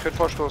 Heinz, wir können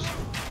vorstoßen.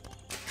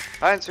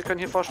 Heinz, wir können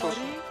hier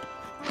vorstoßen.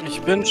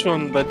 Ich bin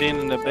schon bei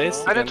denen in der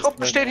Base. Meine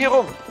Truppen stehen hier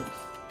rum.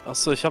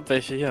 Achso, ich hab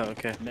welche hier,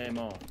 okay.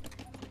 معمار.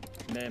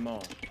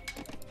 معمار.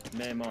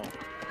 معمار.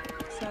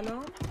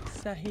 سلام.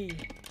 صحیح.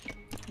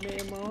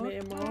 معمار.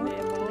 معمار.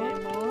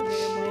 معمار.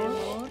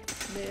 معمار.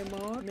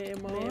 معمار.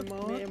 معمار.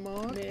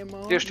 معمار.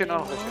 معمار. Hier stehen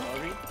auch welche.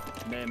 آری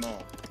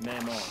معمار.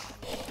 معمار.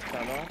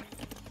 سلام.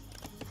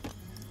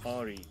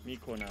 آری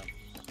میکنم.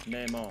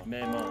 معمار.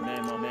 معمار.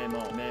 معمار.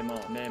 معمار.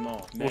 معمار.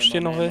 معمار. Wo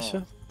stehen noch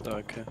welche? Da,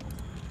 okay.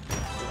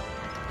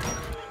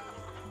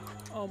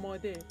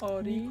 آماده.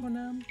 آری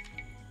کنم.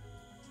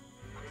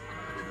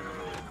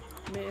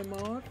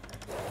 معمار.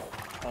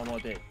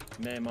 آماده.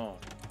 معمار.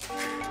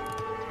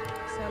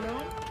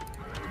 سلام.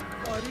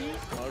 آری.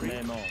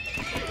 معمار.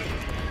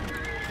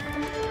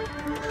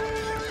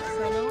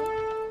 سلام.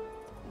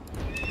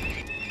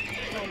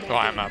 Oh,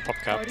 I'm pop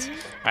capped.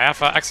 I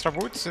have extra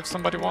wood if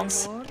somebody wants.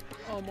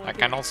 I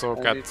can also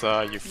get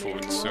you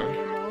food soon.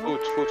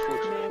 Food, food,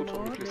 food. Food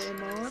for me, please.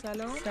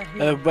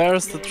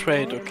 Where's the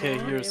trade? Okay,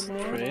 here's the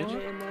trade.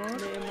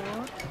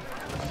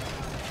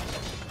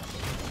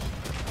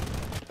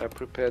 I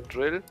prepared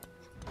drill.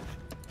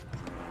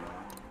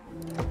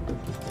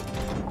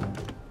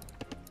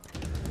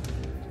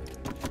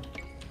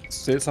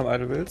 Still some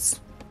idle wills.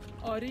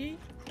 آری.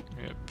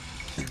 Yep.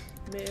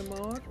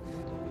 معمار.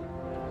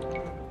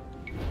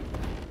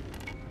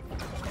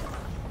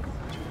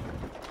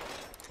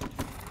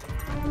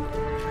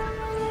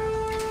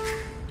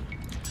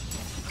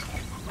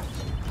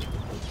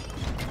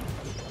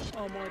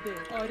 آماده.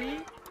 آری.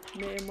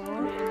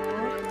 معمار.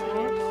 معمار.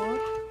 معمار.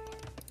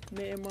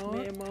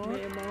 معمار.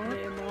 معمار.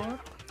 معمار.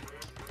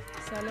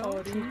 سلام.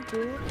 آری.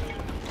 دو.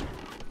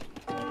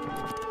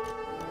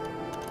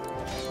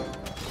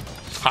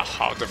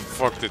 How the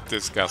fuck did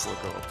this castle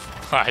go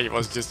up? He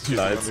was just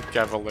using the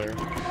cavalier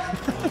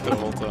the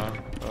whole time.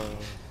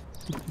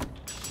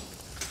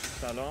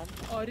 سلام.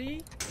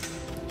 آری.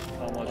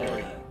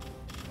 آماده.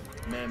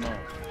 معمار.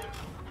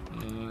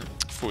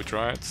 Food,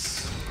 right?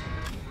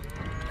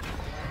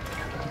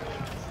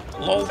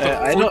 Lol, the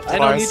I don't need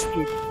price.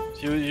 food.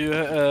 You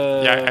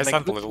Yeah, I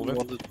sent a little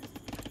bit.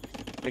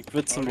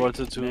 McWitson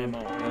wollte to.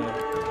 آماده.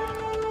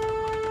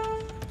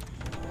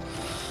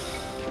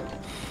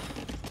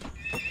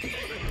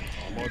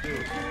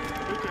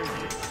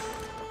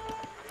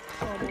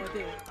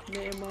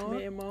 معمار.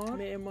 معمار.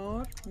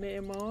 معمار.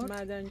 معمار.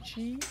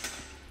 معدنچی.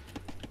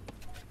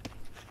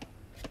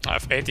 I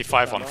have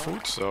 85 on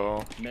food,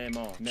 so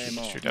معمار.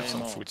 معمار. should have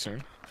some food soon.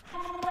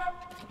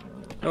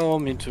 Oh,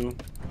 me too.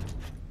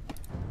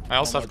 I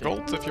also have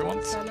gold if you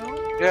want. سلام.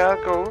 Yeah,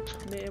 gold.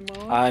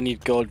 معمار. I need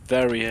gold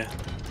very.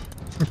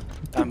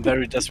 I'm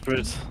very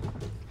desperate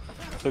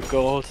for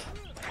gold.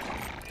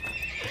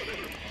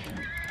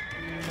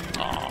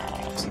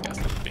 Oh, so that's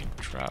a big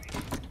trap.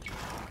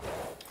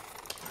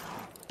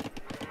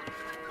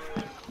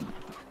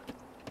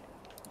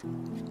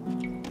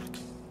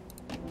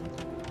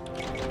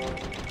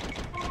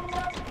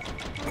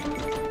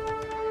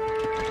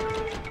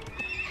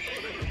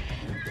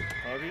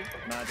 آری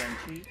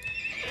معدنچی.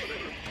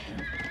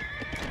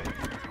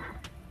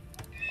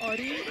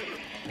 آری.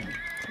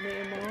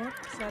 معمار.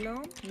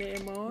 سلام.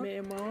 معمار.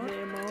 معمار.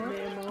 معمار.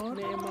 معمار.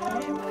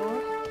 معمار.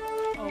 معمار.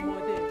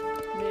 آماده.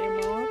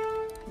 معمار.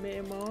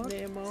 معمار.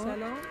 معمار.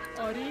 سلام.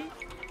 آری.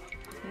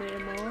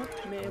 معمار.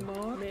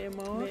 معمار.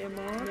 معمار.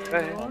 معمار.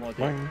 معمار.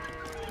 آماده.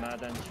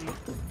 معدنچی.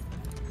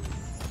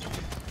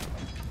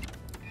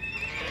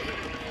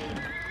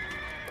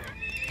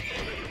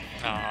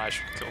 Oh, I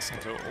should kill some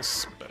vills,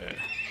 but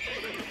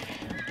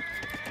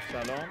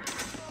سلام.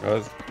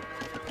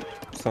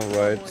 Some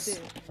rides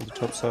on the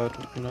top side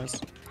would be nice.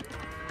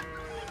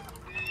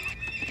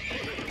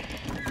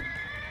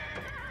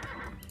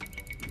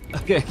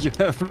 Okay, you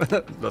have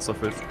lots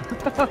of it.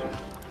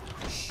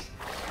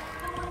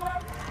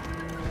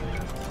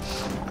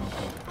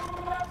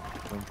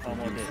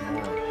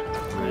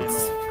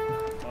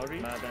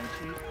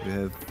 We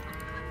have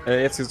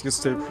Jetzt you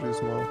still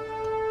produce more.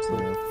 So.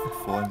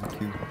 4 in the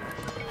queue.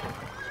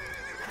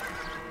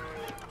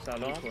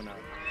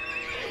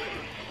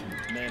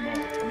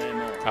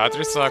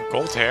 There's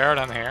gold hair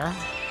and hair.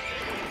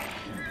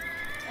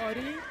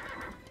 آری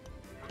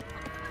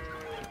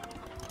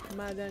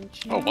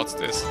معدنچی Oh, what's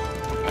this?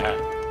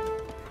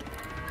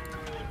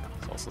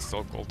 It's also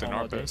still gold in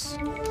our base.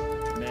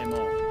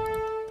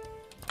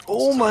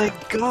 Oh my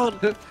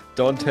god!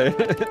 Don't tell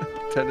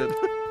it.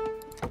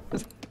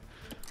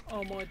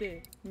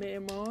 آماده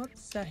معمار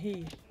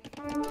صحیح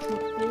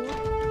چوببر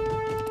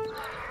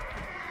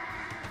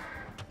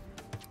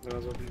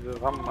Also diese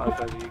Rammen,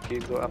 Alter, die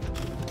gehen so ab.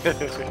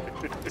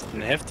 Die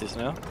sind heftig,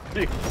 ne?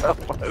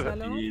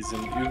 سلام Die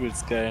sind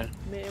übelst geil.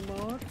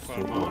 معمار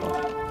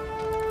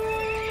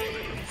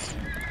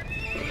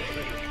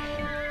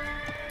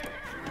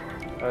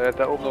Er hat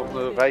da oben noch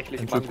eine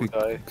reichlich Entropy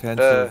Mangonel.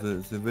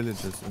 cancel the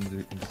villages in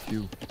the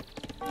queue.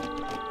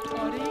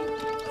 آری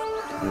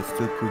They're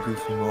still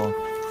producing more.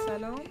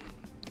 سلام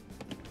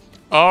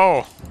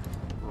Oh!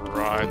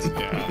 Right,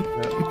 yeah.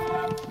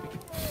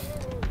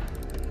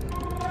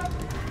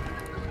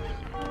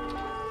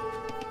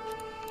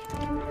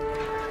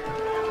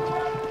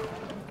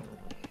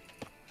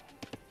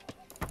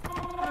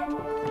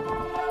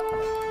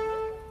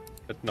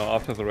 But no,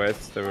 after the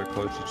raids they will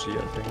call GG,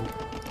 I think.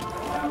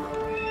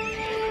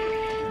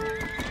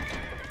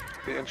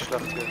 Die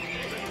Endschlacht hier.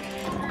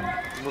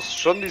 Du musst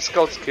schon die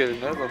Scouts killen,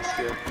 ne? Sonst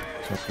hier.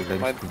 Ich hab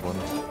Revenge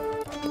gewonnen.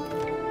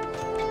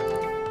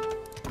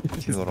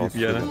 Die sind wie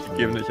wir, ne? Die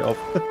geben nicht auf.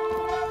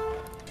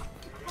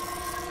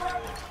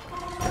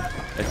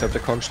 Ich glaube,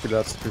 der Kong-Spieler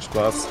hat zu viel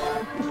Spaß.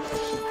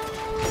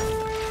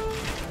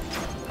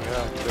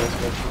 Ja, der ist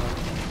gleich mal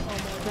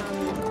آماده den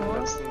امریکا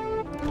ganzen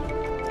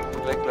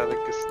Leckler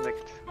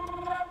weggesnackt.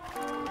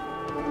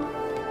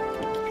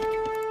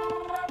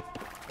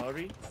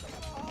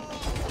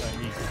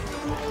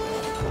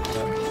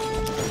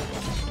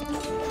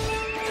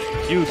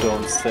 You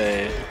don't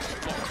say.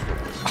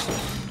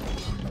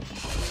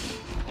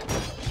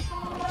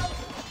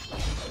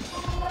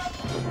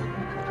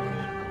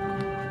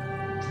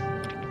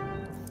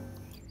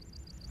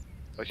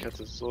 Ich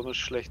hatte so eine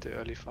schlechte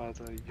Early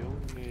Phase.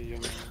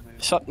 Junge.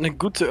 Ich hatte eine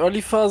gute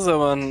Early-Phase,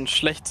 aber ein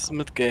schlechtes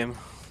Midgame.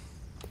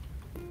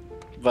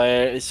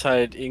 Weil ich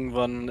halt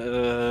irgendwann,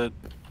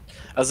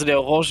 also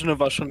der Orangene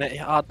war schon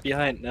hart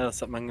behind, ne?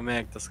 Das hat man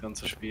gemerkt, das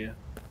ganze Spiel.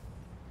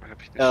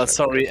 Hab ich nicht Ja, schlecht.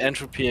 sorry,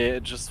 Entropy, I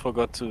just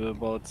forgot to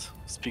about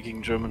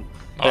speaking German.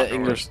 Oh, no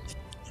English.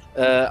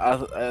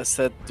 I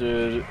said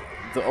the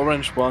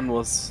orange one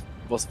was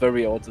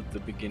very out at the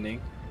beginning.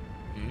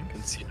 You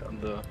can see it on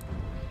the...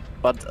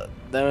 But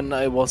then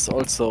I was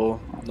also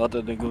not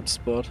in a good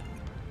spot.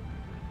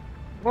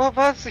 Boah,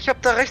 was? Ich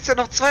hab da rechts ja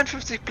noch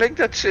 52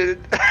 Blinker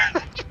chillen.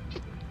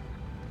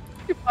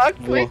 Im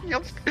Marktweg, ich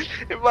hab's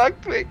im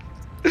Marktweg.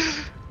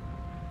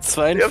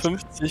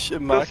 52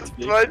 im Das Markt.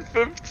 sind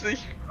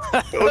 52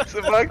 bei uns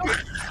im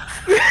Marktweg.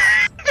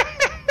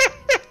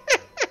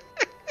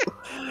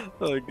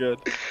 Oh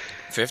Gott.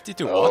 50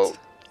 to Oh. what?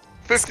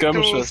 52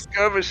 Skirmishes.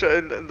 Skirmisher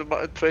in the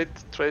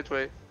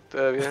tradeway.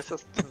 Wie heißt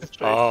das?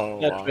 Trade. Oh,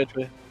 Yeah, wow. wait.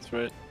 That's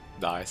right.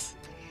 Nice.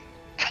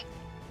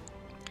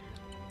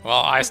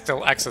 Well, I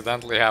still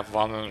accidentally have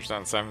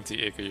 170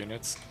 eco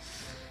units.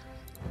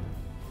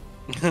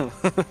 And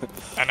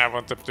I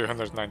went up to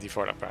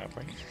 194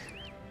 apparently.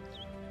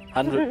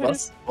 100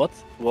 was? What?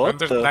 What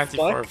the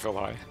 194 fuck? feel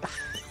high.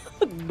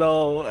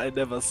 No, I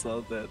never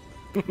saw that.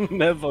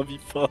 Never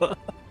before.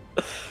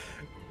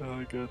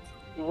 Oh god.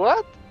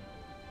 What?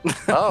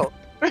 Oh.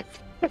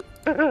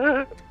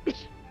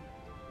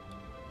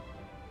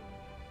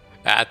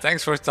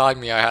 Thanks for telling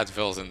me I had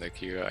Vils in the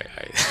queue.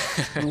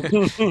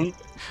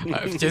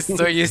 I'm just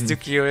so used to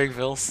queuing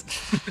Vils.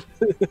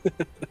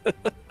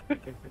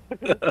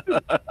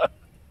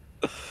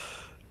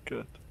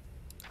 Good.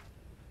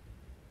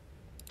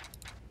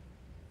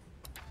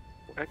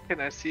 Where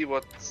can I see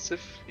what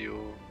Civ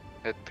you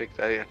had picked?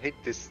 I hate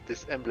this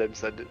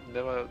emblems. I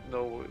never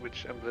know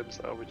which emblems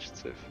are which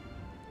Civ.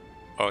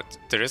 Oh,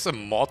 there is a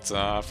mod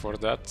for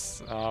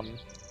that.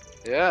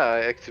 Yeah,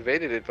 I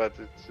activated it, but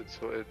it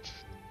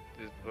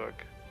didn't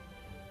work.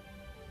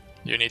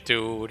 You need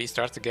to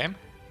restart the game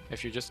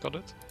if you just got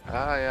it.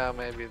 Ah, yeah,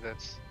 maybe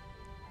that's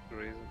the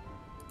reason.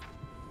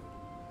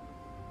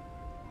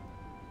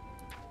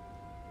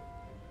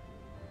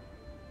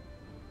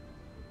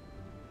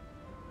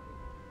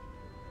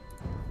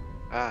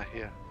 Ah,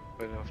 hier.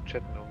 Wenn wir auf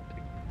Chatten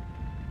umklicken.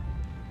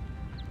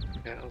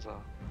 Ja,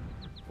 also.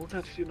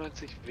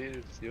 194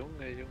 Wilds.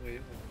 Junge.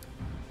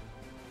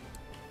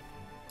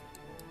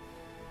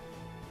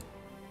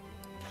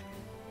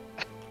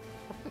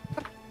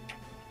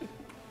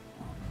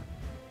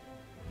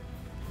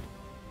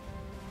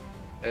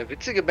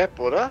 Witzige Map,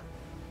 oder?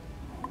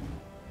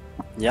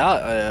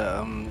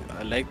 Yeah,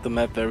 I like the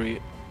map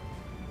very.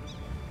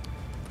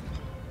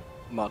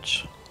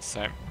 much.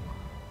 Same.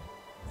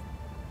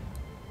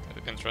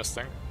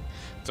 Interesting.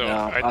 So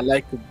Yeah, I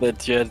liked it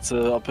that you had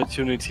the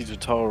opportunity to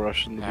tower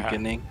rush in the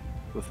beginning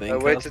with the I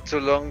Incas. waited too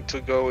long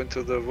to go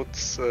into the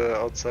woods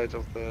outside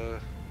of the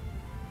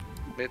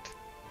mid.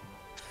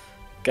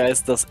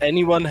 Guys, does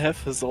anyone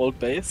have his old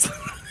base?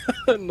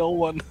 No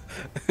one.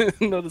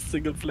 Not a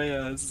single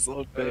player has his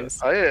old base.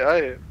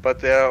 But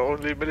they are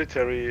only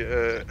military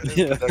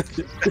Yeah.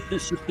 production.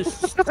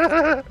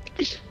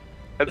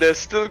 And there's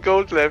still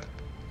gold left.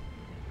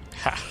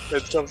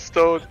 And some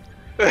stone.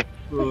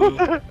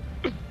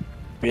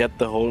 We had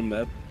the whole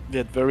map. We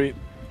had very,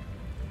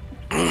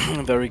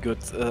 very good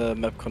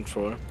map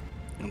control,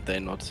 and they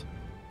not.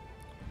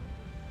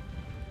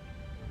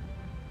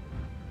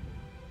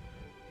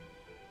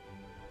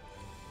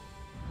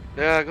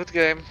 Yeah, good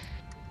game.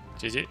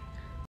 GG.